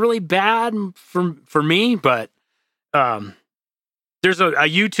 Generally bad for me, but there's a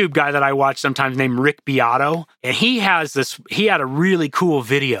YouTube guy that I watch sometimes named Rick Beato, and he had a really cool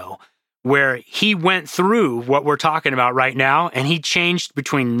video where he went through what we're talking about right now, and he changed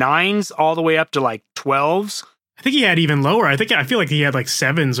between 9s all the way up to like 12s. I think he had even lower. I feel like he had like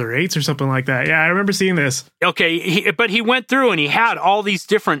 7s or 8s or something like that. Yeah, I remember seeing this. Okay, but he went through and he had all these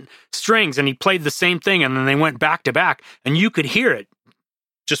different strings, and he played the same thing, and then they went back to back, and you could hear it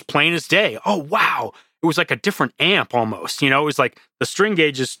just plain as day. Oh, wow. It was like a different amp almost. It was like the string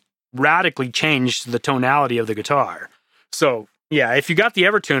gauges radically changed the tonality of the guitar. So yeah, if you got the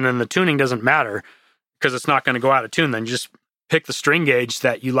Evertune and the tuning doesn't matter because it's not going to go out of tune, then just pick the string gauge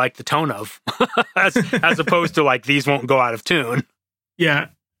that you like the tone of as opposed to like these won't go out of tune. Yeah.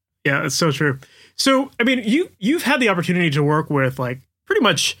 Yeah, that's so true. So, I mean, you've had the opportunity to work with like pretty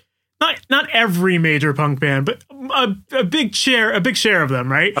much not every major punk band, but a big share of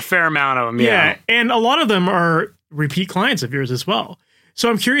them, right? A fair amount of them, yeah. And a lot of them are repeat clients of yours as well. So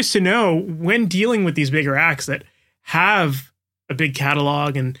I'm curious to know, when dealing with these bigger acts that have a big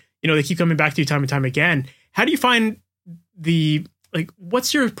catalog and, they keep coming back to you time and time again, how do you find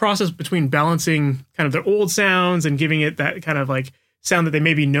what's your process between balancing kind of their old sounds and giving it that kind of like sound that they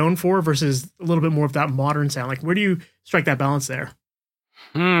may be known for versus a little bit more of that modern sound? Like, where do you strike that balance there?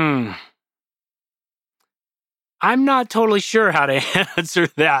 I'm not totally sure how to answer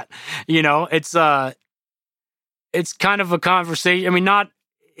that. It's kind of a conversation. I mean,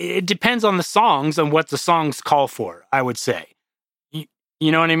 it depends on the songs and what the songs call for, I would say.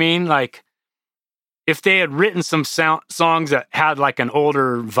 You know what I mean? Like, if they had written some songs that had like an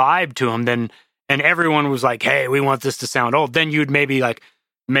older vibe to them, and everyone was like, hey, we want this to sound old, then you'd maybe like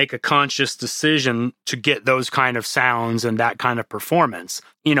make a conscious decision to get those kind of sounds and that kind of performance.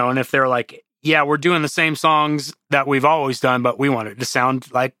 And if they're like, yeah, we're doing the same songs that we've always done, but we want it to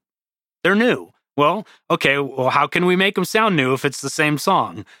sound like they're new. Well, okay, how can we make them sound new if it's the same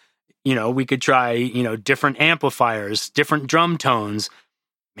song? We could try, different amplifiers, different drum tones,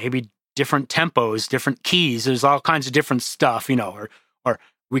 maybe different tempos, different keys. There's all kinds of different stuff, or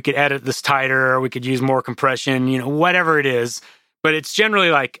we could edit this tighter, or we could use more compression, whatever it is. But it's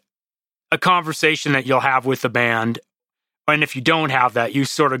generally like a conversation that you'll have with the band. And if you don't have that, you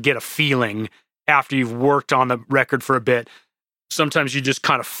sort of get a feeling after you've worked on the record for a bit. Sometimes you just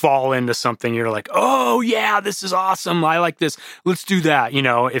kind of fall into something. You're like, oh, yeah, this is awesome. I like this. Let's do that,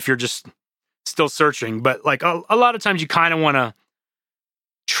 if you're just still searching. But like a lot of times you kind of want to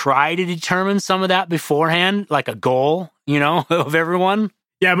try to determine some of that beforehand, like a goal, of everyone.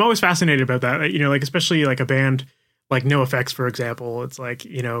 Yeah, I'm always fascinated about that. Like especially like a band like NoFX, for example. It's like,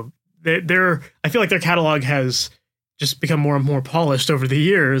 they're I feel like their catalog has just become more and more polished over the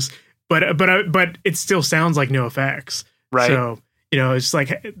years, but it still sounds like NoFX. Right. So, it's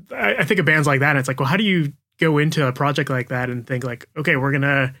like, I think of bands like that, and it's like, well, how do you go into a project like that and think like, okay, we're going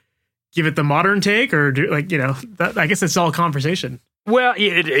to give it the modern take, or do like, that, I guess it's all conversation. Well,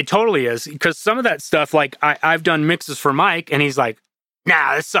 it totally is, because some of that stuff, like I've done mixes for Mike, and he's like,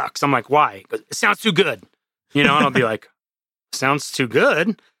 nah, this sucks. I'm like, why? It sounds too good. And I'll be like, sounds too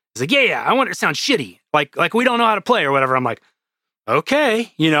good? He's like, yeah, I want it to sound shitty. Like we don't know how to play or whatever. I'm like,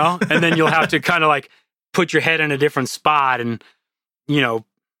 okay, and then you'll have to kind of like put your head in a different spot and,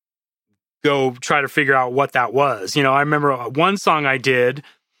 go try to figure out what that was. I remember one song I did,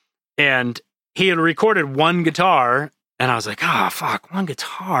 and he had recorded one guitar, and I was like, fuck, one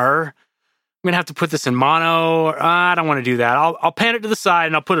guitar. I'm going to have to put this in mono. I don't want to do that. I'll pan it to the side,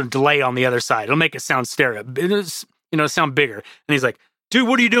 and I'll put a delay on the other side. It'll make it sound stereo. Sound bigger. And he's like, dude,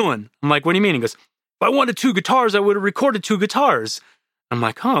 what are you doing? I'm like, what do you mean? He goes, if I wanted two guitars, I would have recorded two guitars. I'm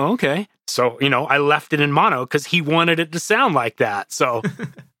like, oh, okay. So, I left it in mono because he wanted it to sound like that. So,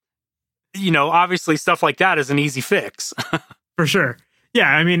 obviously stuff like that is an easy fix. For sure. Yeah.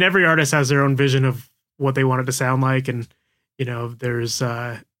 I mean, every artist has their own vision of what they want it to sound like. And, there's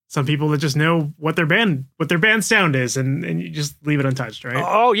some people that just know what their band sound is, and you just leave it untouched, right?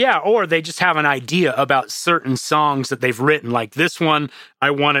 Oh, yeah. Or they just have an idea about certain songs that they've written. Like this one,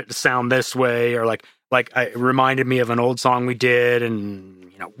 I want it to sound this way, or like it reminded me of an old song we did, and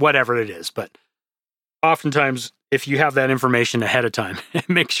whatever it is. But oftentimes, if you have that information ahead of time, it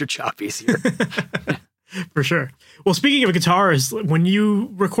makes your job easier. For sure. Well, speaking of guitars, when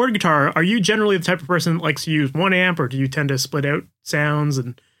you record guitar, are you generally the type of person that likes to use one amp, or do you tend to split out sounds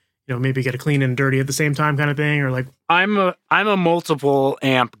and maybe get a clean and dirty at the same time kind of thing? Or like, I'm a multiple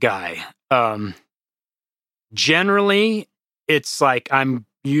amp guy. Generally, it's like I'm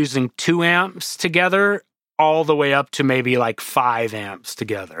using 2 amps together all the way up to maybe like 5 amps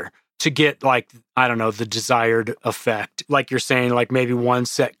together to get like, I don't know, the desired effect. Like you're saying, like maybe one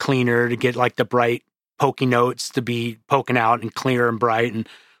set cleaner to get like the bright pokey notes to be poking out and clear and bright, and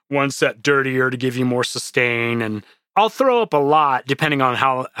one set dirtier to give you more sustain. And I'll throw up a lot depending on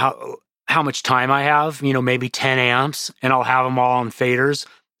how much time I have, maybe 10 amps, and I'll have them all on faders,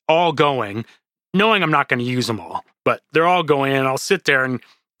 all going, knowing I'm not going to use them all, but they're all going, and I'll sit there and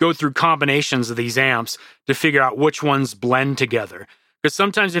go through combinations of these amps to figure out which ones blend together. Because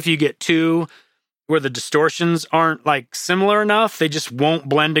sometimes if you get 2 where the distortions aren't like similar enough, they just won't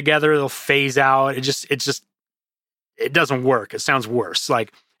blend together. They'll phase out. It doesn't work. It sounds worse.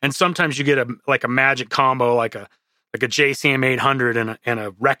 Like, and sometimes you get a magic combo, like a JCM 800 and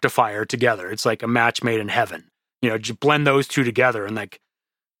a rectifier together. It's like a match made in heaven. Just blend those 2 together, and like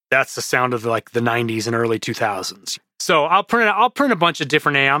that's the sound of like the 90s and early 2000s. So I'll print a bunch of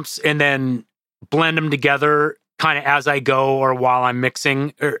different amps and then blend them together kind of as I go or while I'm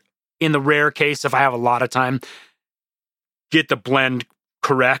mixing, or in the rare case, if I have a lot of time, get the blend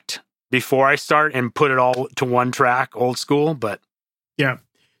correct before I start and put it all to one track, old school. But yeah.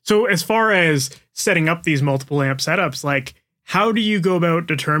 So as far as setting up these multiple amp setups, like how do you go about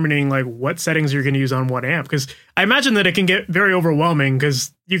determining like what settings you're going to use on what amp? Because I imagine that it can get very overwhelming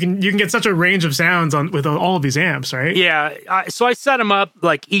because you can get such a range of sounds with all of these amps, right? Yeah. So I set them up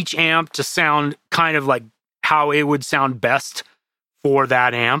like each amp to sound kind of like how it would sound best for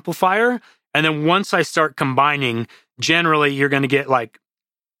that amplifier. And then once I start combining, generally you're going to get like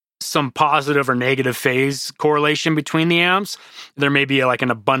some positive or negative phase correlation between the amps. There may be like an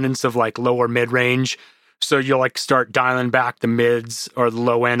abundance of like lower mid-range. So you'll like start dialing back the mids or the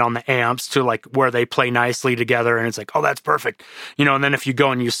low end on the amps to like where they play nicely together. And it's like, oh, that's perfect. And then if you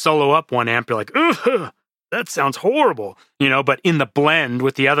go and you solo up one amp, you're like, ooh, that sounds horrible, but in the blend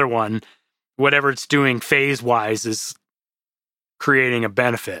with the other one, whatever it's doing phase-wise is creating a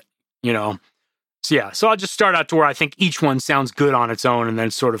benefit, So yeah, so I'll just start out to where I think each one sounds good on its own and then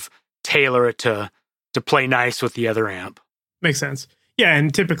sort of tailor it to play nice with the other amp. Makes sense. Yeah,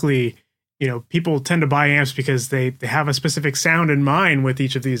 and typically, people tend to buy amps because they have a specific sound in mind with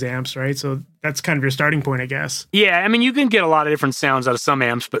each of these amps, right? So that's kind of your starting point, I guess. Yeah, I mean, you can get a lot of different sounds out of some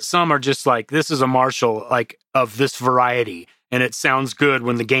amps, but some are just like, this is a Marshall, like, of this variety, and it sounds good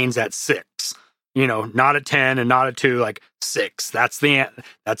when the gain's at 6. Not a 10 and not a 2, like 6. That's the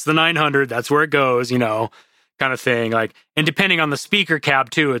 900. That's where it goes, kind of thing. Like, and depending on the speaker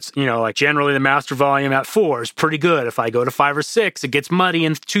cab too, it's, like generally the master volume at 4 is pretty good. If I go to 5 or 6, it gets muddy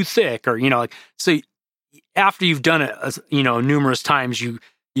and too thick, or, like, so after you've done it, numerous times, you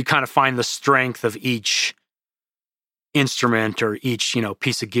kind of find the strength of each instrument or each,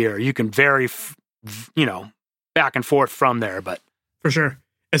 piece of gear. You can vary, back and forth from there, but for sure.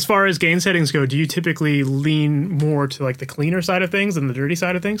 As far as gain settings go, do you typically lean more to like the cleaner side of things than the dirty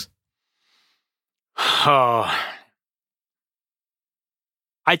side of things? Oh,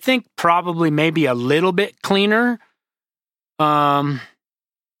 I think probably maybe a little bit cleaner, because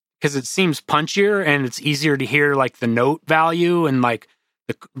it seems punchier and it's easier to hear like the note value and like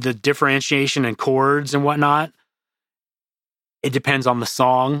the differentiation in chords and whatnot. It depends on the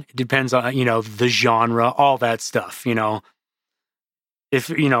song. It depends on, the genre, all that stuff, If,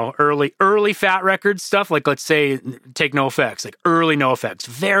 early Fat Records stuff, like let's say, take NoFX, like early NoFX,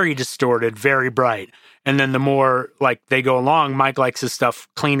 very distorted, very bright. And then the more like they go along, Mike likes his stuff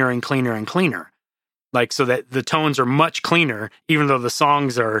cleaner and cleaner and cleaner. Like, so that the tones are much cleaner, even though the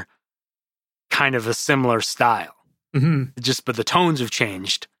songs are kind of a similar style. Mm-hmm. But the tones have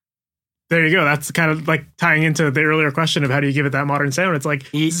changed. There you go. That's kind of like tying into the earlier question of how do you give it that modern sound? It's like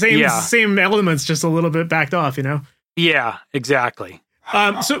same elements, just a little bit backed off, Yeah, exactly.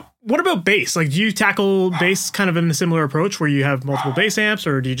 So what about bass? Like, do you tackle bass kind of in a similar approach where you have multiple bass amps,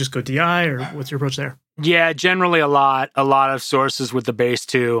 or do you just go DI, or what's your approach there? Yeah, generally a lot of sources with the bass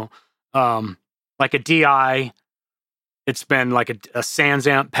too. Like a DI, it's been like a Sans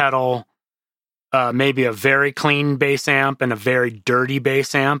amp pedal, maybe a very clean bass amp and a very dirty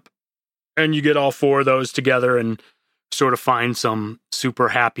bass amp. And you get all 4 of those together and sort of find some super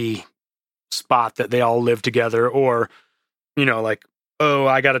happy spot that they all live together. Or, like, oh,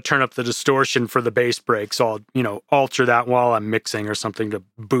 I got to turn up the distortion for the bass break, so I'll, alter that while I'm mixing or something to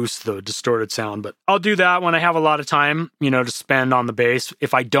boost the distorted sound. But I'll do that when I have a lot of time, to spend on the bass.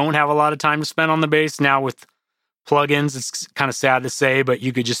 If I don't have a lot of time to spend on the bass, now with plugins, it's kind of sad to say, but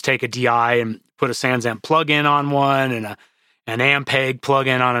you could just take a DI and put a Sans amp plugin on one and an Ampeg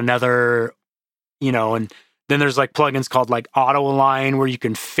plugin on another, and then there's like plugins called like Auto Align, where you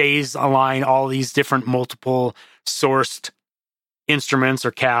can phase align all these different multiple sourced instruments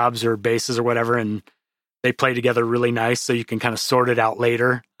or cabs or basses or whatever, and they play together really nice, so you can kind of sort it out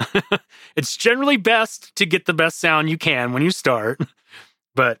later. It's generally best to get the best sound you can when you start,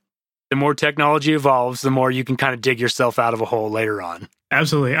 but the more technology evolves, the more you can kind of dig yourself out of a hole later on.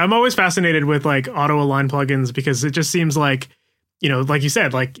 Absolutely. I'm always fascinated with like auto align plugins because it just seems like, like you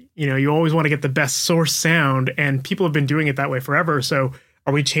said, like, you always want to get the best source sound, and people have been doing it that way forever. So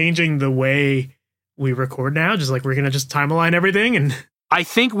are we changing the way we record now? Just like we're going to just time align everything? And I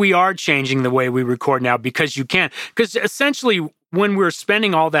think we are changing the way we record now because essentially when we're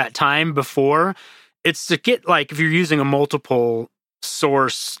spending all that time before, it's to get like, if you're using a multiple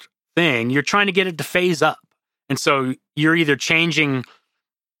source thing, you're trying to get it to phase up. And so you're either changing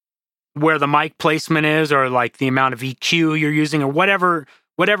where the mic placement is, or like the amount of EQ you're using, or whatever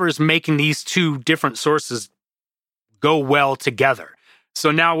is making these two different sources go well together.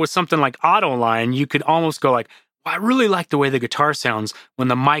 So now with something like Auto Align, you could almost go like, well, I really like the way the guitar sounds when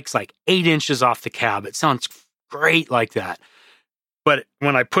the mic's like 8 inches off the cab. It sounds great like that. But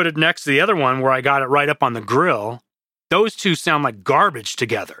when I put it next to the other one where I got it right up on the grill, those two sound like garbage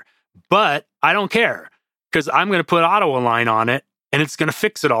together. But I don't care, because I'm going to put Auto Align on it and it's going to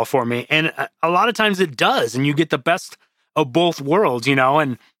fix it all for me. And a lot of times it does, and you get the best of both worlds,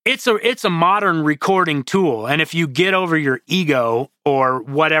 and it's a modern recording tool. And if you get over your ego or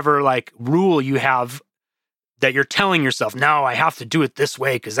whatever like rule you have that you're telling yourself, no, I have to do it this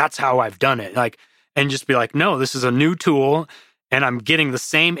way because that's how I've done it, like, and just be like, no, this is a new tool and I'm getting the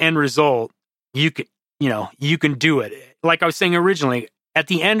same end result. You can do it. Like I was saying originally, at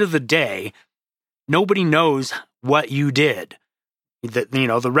the end of the day, nobody knows what you did.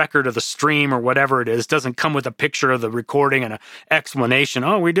 The record of the stream or whatever it is doesn't come with a picture of the recording and an explanation.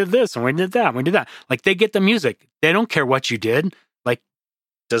 Oh, we did this and we did that and we did that. Like, they get the music. They don't care what you did. Like,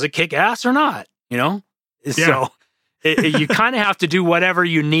 does it kick ass or not? So you kind of have to do whatever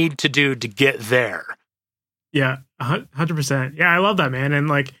you need to do to get there. Yeah, 100%. Yeah, I love that, man. And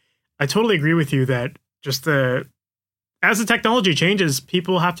like, I totally agree with you that just as the technology changes,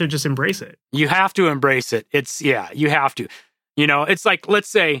 people have to just embrace it. You have to embrace it. You have to. It's like, let's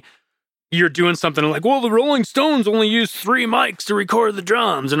say you're doing something like, well, the Rolling Stones only used 3 mics to record the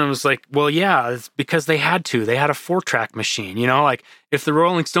drums. And I was like, well, yeah, it's because they had to. They had a 4-track machine, like if the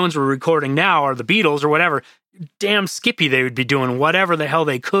Rolling Stones were recording now or the Beatles or whatever, damn Skippy, they would be doing whatever the hell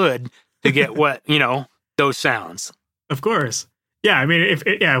they could to get those sounds. Of course. Yeah. I mean,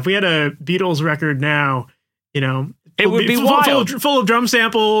 if we had a Beatles record now, it would be wild. Full of drum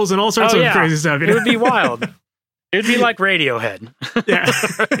samples and all sorts of crazy stuff. It would be wild. It would be like Radiohead.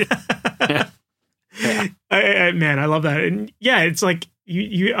 Yeah. Man, I love that. And yeah, it's like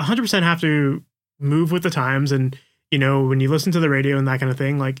you 100% have to move with the times. And, when you listen to the radio and that kind of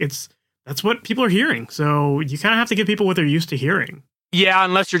thing, like that's what people are hearing. So you kind of have to give people what they're used to hearing. Yeah,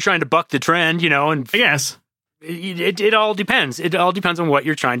 unless you're trying to buck the trend, and I guess it all depends. It all depends on what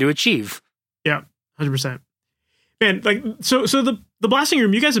you're trying to achieve. Yeah, 100%. Man, like so the Blasting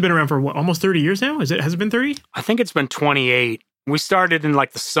Room, you guys have been around for what, almost 30 years now? Has it been 30? I think it's been 28. We started in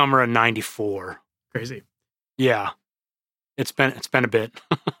like the summer of 94. Crazy. Yeah. It's been a bit.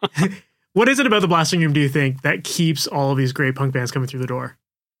 What is it about the Blasting Room, do you think, that keeps all of these great punk bands coming through the door?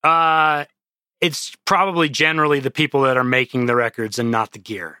 It's probably generally the people that are making the records and not the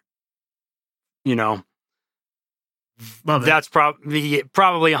gear. Love it. That's probably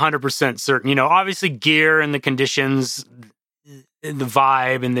 100% certain. Obviously gear and the conditions, the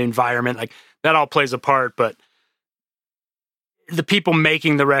vibe and the environment, like that all plays a part, but the people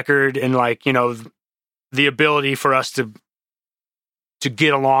making the record and like, the ability for us to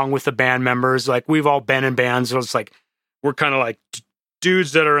get along with the band members, like we've all been in bands, so it's like we're kind of like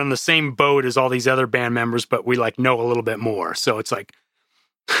dudes that are in the same boat as all these other band members, but we like know a little bit more. So it's like,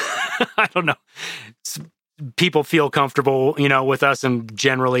 I don't know. People feel comfortable, with us, and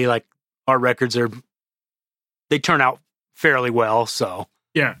generally like our records they turn out fairly well. So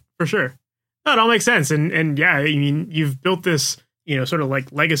yeah, for sure. No, it all makes sense. And yeah, I mean, you've built this, sort of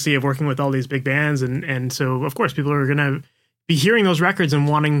like legacy of working with all these big bands. And so of course people are going to be hearing those records and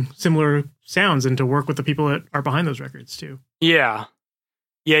wanting similar sounds and to work with the people that are behind those records too. Yeah.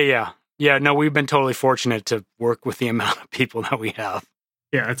 No, we've been totally fortunate to work with the amount of people that we have.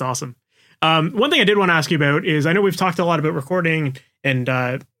 Yeah, that's awesome. One thing I did want to ask you about is, I know we've talked a lot about recording and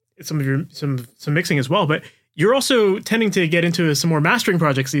some mixing as well, but you're also tending to get into some more mastering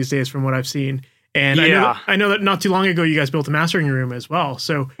projects these days from what I've seen. And yeah. I know that not too long ago you guys built a mastering room as well.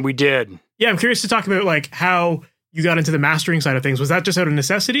 So we did. Yeah, I'm curious to talk about like how you got into the mastering side of things. Was that just out of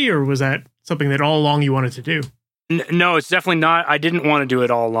necessity, or was that something that all along you wanted to do? No, it's definitely not. I didn't want to do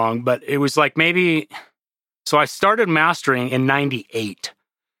it all along, but it was like so I started mastering in 98.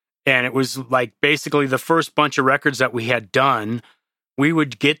 And it was like basically the first bunch of records that we had done, we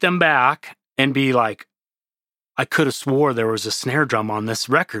would get them back and be like, I could have swore there was a snare drum on this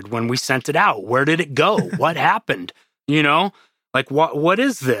record when we sent it out. Where did it go? What happened? Like what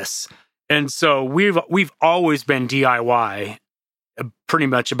is this? And so we've always been DIY pretty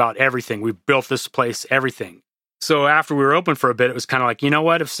much about everything. We built this place, everything. So after we were open for a bit, it was kind of like, you know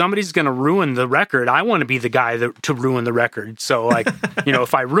what? If somebody's going to ruin the record, I want to be the guy to ruin the record. So like,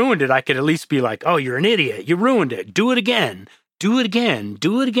 if I ruined it, I could at least be like, oh, you're an idiot. You ruined it. Do it again. Do it again.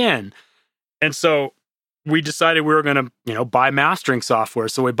 Do it again. And so we decided we were going to, buy mastering software.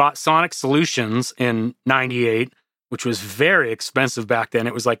 So we bought Sonic Solutions in 98, which was very expensive back then.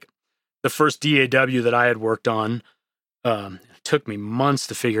 It was like the first DAW that I had worked on. It took me months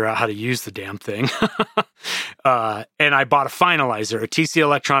to figure out how to use the damn thing. And I bought a finalizer, a TC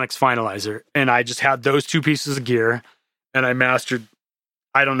Electronics finalizer, and I just had those two pieces of gear, and I mastered,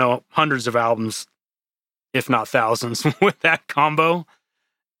 I don't know, hundreds of albums, if not thousands, with that combo.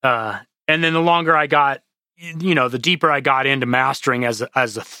 And then the longer I got, the deeper I got into mastering as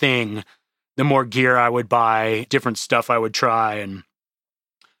a thing, the more gear I would buy, different stuff I would try,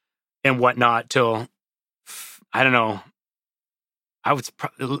 and whatnot, till, I don't know, I was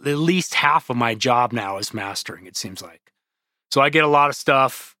at least half of my job now is mastering, it seems like. So I get a lot of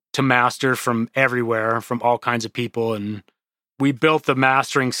stuff to master from everywhere, from all kinds of people. And we built the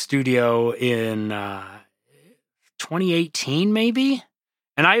mastering studio in 2018, maybe.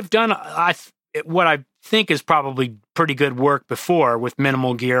 And I've done what I think is probably pretty good work before with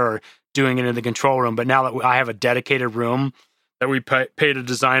minimal gear or doing it in the control room. But now that I have a dedicated room that we paid a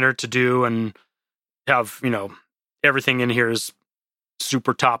designer to do and have, everything in here is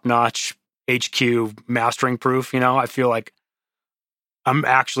super top-notch HQ mastering proof, I feel like I'm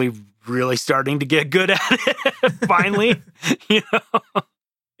actually really starting to get good at it finally.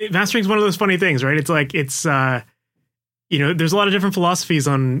 Mastering is one of those funny things, right? It's like, there's a lot of different philosophies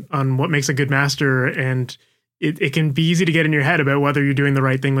on what makes a good master, and it can be easy to get in your head about whether you're doing the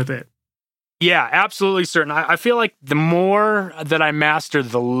right thing with it. Yeah, absolutely certain. I feel like the more that I master,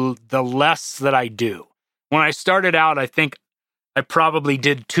 the less that I do. When I started out, I think I probably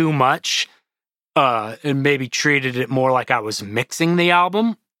did too much, and maybe treated it more like I was mixing the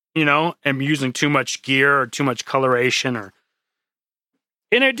album, and using too much gear or too much coloration, and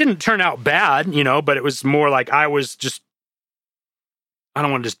it didn't turn out bad, but it was more like I was just, I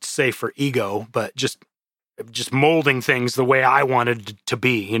don't want to say for ego, but just molding things the way I wanted to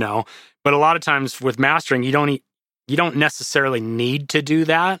be, But a lot of times with mastering, you don't necessarily need to do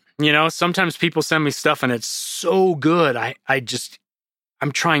that. Sometimes people send me stuff and it's so good.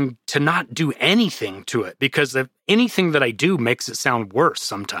 I'm trying to not do anything to it, because if anything that I do makes it sound worse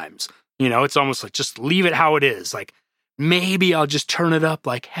sometimes. It's almost like just leave it how it is. Like maybe I'll just turn it up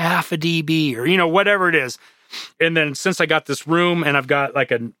like half a dB or, whatever it is. And then since I got this room and I've got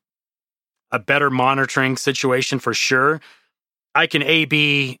like a better monitoring situation for sure, I can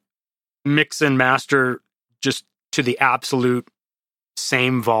A/B mix and master just to the absolute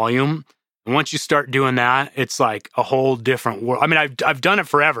same volume. And once you start doing that, it's like a whole different world. I mean, I've done it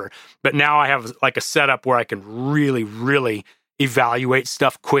forever, but now I have like a setup where I can really, really evaluate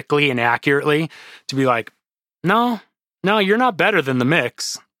stuff quickly and accurately to be like, no, you're not better than the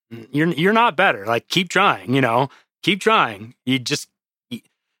mix. You're not better. Like, keep trying, keep trying.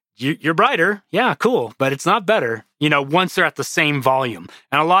 You're brighter. Yeah, cool. But it's not better, once they're at the same volume.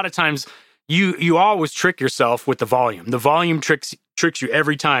 And a lot of times you always trick yourself with the volume. The volume tricks you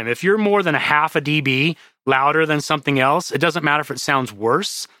every time. If you're more than a half a dB louder than something else, it doesn't matter if it sounds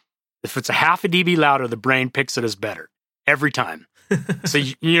worse. If it's a half a dB louder, the brain picks it as better every time. So,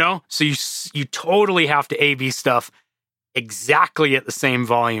 you totally have to A/B stuff exactly at the same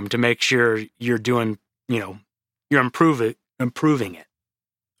volume to make sure you're doing, you're improving it.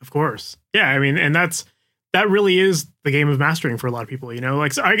 Of course. Yeah. I mean, and that really is the game of mastering for a lot of people,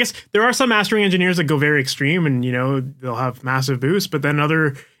 like, so I guess there are some mastering engineers that go very extreme and, they'll have massive boosts, but then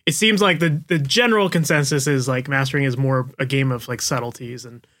it seems like the general consensus is like mastering is more a game of like subtleties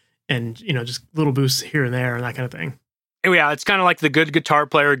and, just little boosts here and there and that kind of thing. Yeah. It's kind of like the good guitar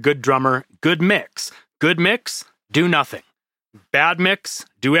player, good drummer, good mix, do nothing. Bad mix,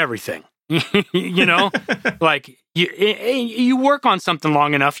 do everything. Like you work on something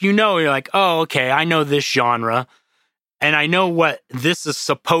long enough, you're like, oh, okay, I know this genre and I know what this is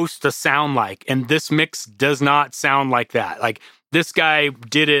supposed to sound like. And this mix does not sound like that. Like this guy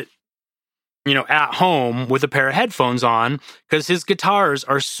did it, at home with a pair of headphones on because his guitars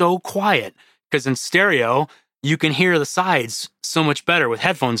are so quiet, because in stereo, you can hear the sides so much better with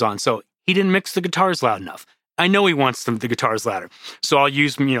headphones on. So he didn't mix the guitars loud enough. I know he wants the guitars louder. So I'll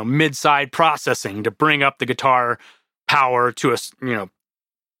use, mid-side processing to bring up the guitar power to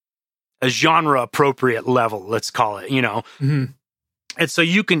a genre appropriate level, let's call it, Mm-hmm. And so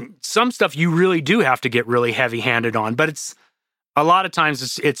some stuff you really do have to get really heavy handed on, but it's a lot of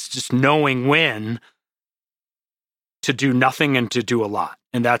times it's just knowing when to do nothing and to do a lot.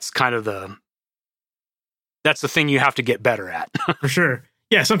 And that's kind of that's the thing you have to get better at. For sure.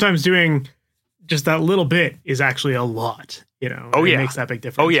 Yeah. Sometimes doing just that little bit is actually a lot, Oh, it yeah. makes that big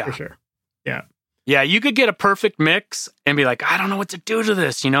difference. Oh, yeah. For sure. Yeah. Yeah, you could get a perfect mix and be like, I don't know what to do to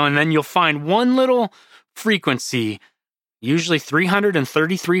this, and then you'll find one little frequency, usually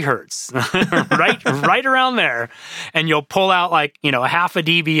 333 hertz, right around there. And you'll pull out like, a half a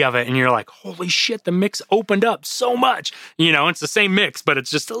dB of it. And you're like, holy shit, the mix opened up so much. It's the same mix, but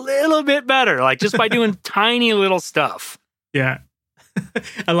it's just a little bit better, like just by doing tiny little stuff. Yeah.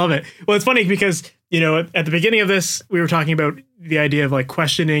 I love it. Well, it's funny because, at the beginning of this, we were talking about the idea of like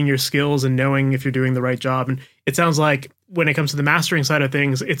questioning your skills and knowing if you're doing the right job. And it sounds like when it comes to the mastering side of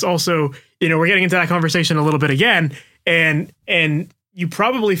things, it's also, we're getting into that conversation a little bit again. And you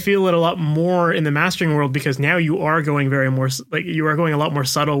probably feel it a lot more in the mastering world because now you are going you are going a lot more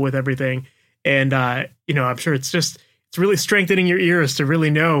subtle with everything. And, I'm sure it's really strengthening your ears to really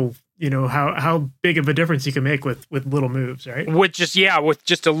know, how big of a difference you can make with little moves, right? With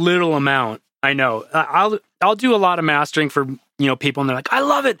just a little amount. I know. I'll do a lot of mastering for, people and they're like, I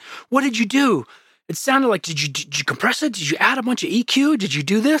love it. What did you do? It sounded like, did you compress it? Did you add a bunch of EQ? Did you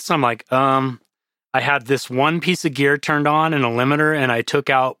do this? I'm like, I had this one piece of gear turned on in a limiter and I took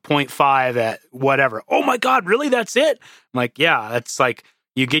out 0.5 at whatever. Oh my God, really? That's it? I'm like, yeah, that's like,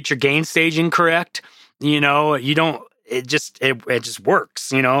 you get your gain staging correct. It just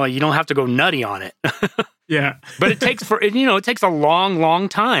works, you don't have to go nutty on it. Yeah. But it takes a long, long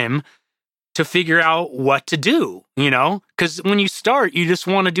time to figure out what to do, because when you start, you just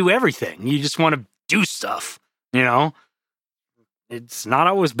want to do everything. You just want to do stuff, It's not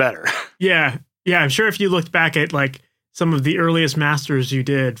always better. Yeah. Yeah. I'm sure if you looked back at like some of the earliest masters you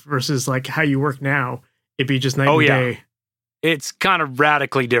did versus like how you work now, it'd be just night and day. It's kind of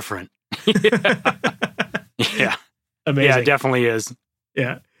radically different. Yeah. Amazing. Yeah, it definitely is.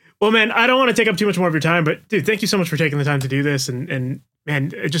 Yeah. Well, man, I don't want to take up too much more of your time, but dude, thank you so much for taking the time to do this. And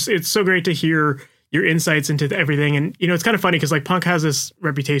man, it's so great to hear your insights into everything. And, it's kind of funny because like punk has this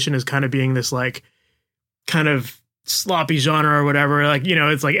reputation as kind of being this like kind of sloppy genre or whatever. Like,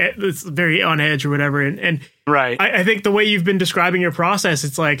 it's like, it's very on edge or whatever. And right. I think the way you've been describing your process,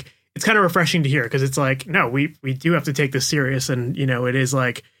 it's like, it's kind of refreshing to hear because it's like, no, we do have to take this serious. And, it is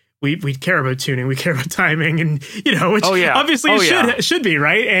like, we care about tuning, we care about timing, and which obviously should be,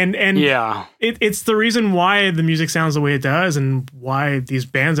 right? And yeah, it's the reason why the music sounds the way it does, and why these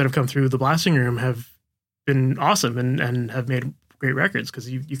bands that have come through the Blasting Room have been awesome and have made great records because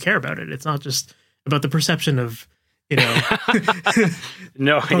you care about it. It's not just about the perception of no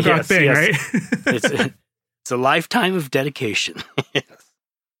punk rock thing, right? It's a lifetime of dedication.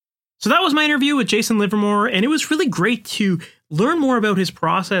 So that was my interview with Jason Livermore, and it was really great to learn more about his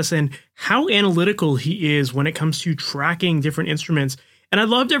process and how analytical he is when it comes to tracking different instruments. And I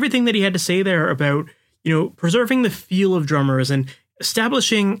loved everything that he had to say there about, preserving the feel of drummers and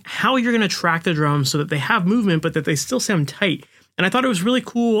establishing how you're going to track the drums so that they have movement, but that they still sound tight. And I thought it was really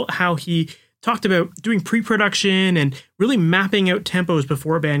cool how he talked about doing pre-production and really mapping out tempos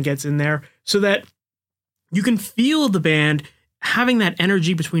before a band gets in there so that you can feel the band having that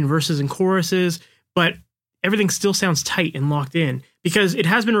energy between verses and choruses, but everything still sounds tight and locked in because it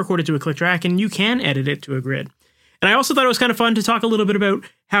has been recorded to a click track and you can edit it to a grid. And I also thought it was kind of fun to talk a little bit about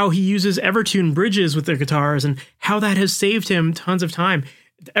how he uses Evertune bridges with their guitars and how that has saved him tons of time.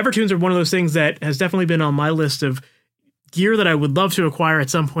 Evertunes are one of those things that has definitely been on my list of gear that I would love to acquire at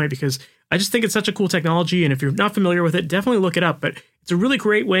some point because I just think it's such a cool technology. And if you're not familiar with it, definitely look it up. But it's a really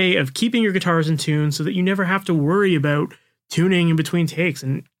great way of keeping your guitars in tune so that you never have to worry about tuning in between takes.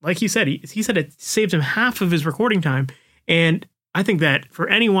 And like he said, he said it saved him half of his recording time. And I think that for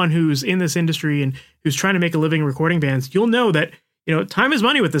anyone who's in this industry and who's trying to make a living recording bands, you'll know that, time is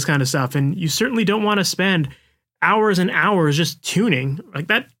money with this kind of stuff. And you certainly don't want to spend hours and hours just tuning like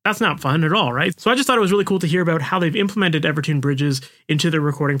that. That's not fun at all, right? So I just thought it was really cool to hear about how they've implemented Evertune bridges into their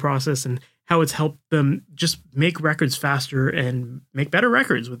recording process and how it's helped them just make records faster and make better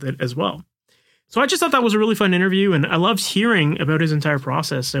records with it as well. So I just thought that was a really fun interview, and I loved hearing about his entire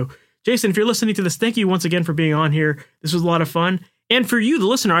process. So, Jason, if you're listening to this, thank you once again for being on here. This was a lot of fun. And for you, the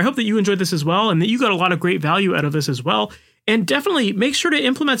listener, I hope that you enjoyed this as well and that you got a lot of great value out of this as well. And definitely make sure to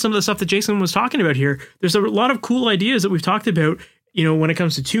implement some of the stuff that Jason was talking about here. There's a lot of cool ideas that we've talked about, when it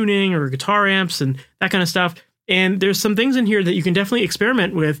comes to tuning or guitar amps and that kind of stuff. And there's some things in here that you can definitely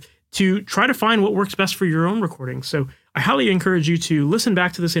experiment with to try to find what works best for your own recording. So I highly encourage you to listen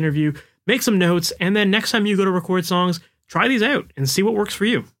back to this interview, make some notes, and then next time you go to record songs, try these out and see what works for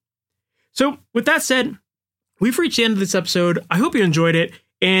you. So with that said, we've reached the end of this episode. I hope you enjoyed it.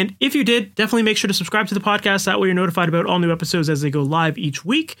 And if you did, definitely make sure to subscribe to the podcast. That way you're notified about all new episodes as they go live each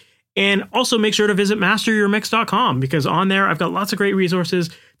week. And also make sure to visit masteryourmix.com because on there, I've got lots of great resources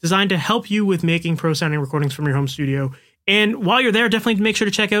designed to help you with making pro sounding recordings from your home studio. And while you're there, definitely make sure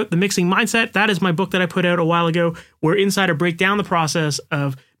to check out The Mixing Mindset. That is my book that I put out a while ago, where inside I break down the process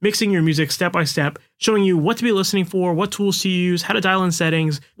of mixing your music step by step, showing you what to be listening for, what tools to use, how to dial in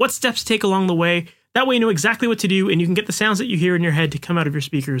settings, what steps to take along the way. That way you know exactly what to do and you can get the sounds that you hear in your head to come out of your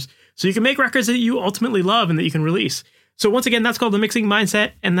speakers so you can make records that you ultimately love and that you can release. So once again, that's called The Mixing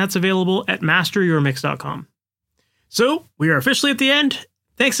Mindset, and that's available at masteryourmix.com. So we are officially at the end.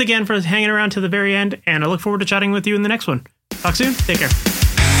 Thanks again for hanging around to the very end, and I look forward to chatting with you in the next one. Talk soon. Take care.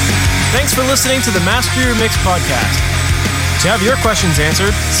 Thanks for listening to the Master Your Mix podcast. To have your questions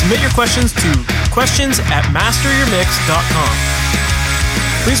answered, submit your questions to questions@masteryourmix.com.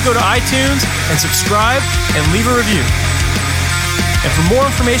 Please go to iTunes and subscribe and leave a review. And for more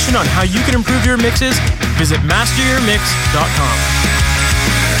information on how you can improve your mixes, visit masteryourmix.com.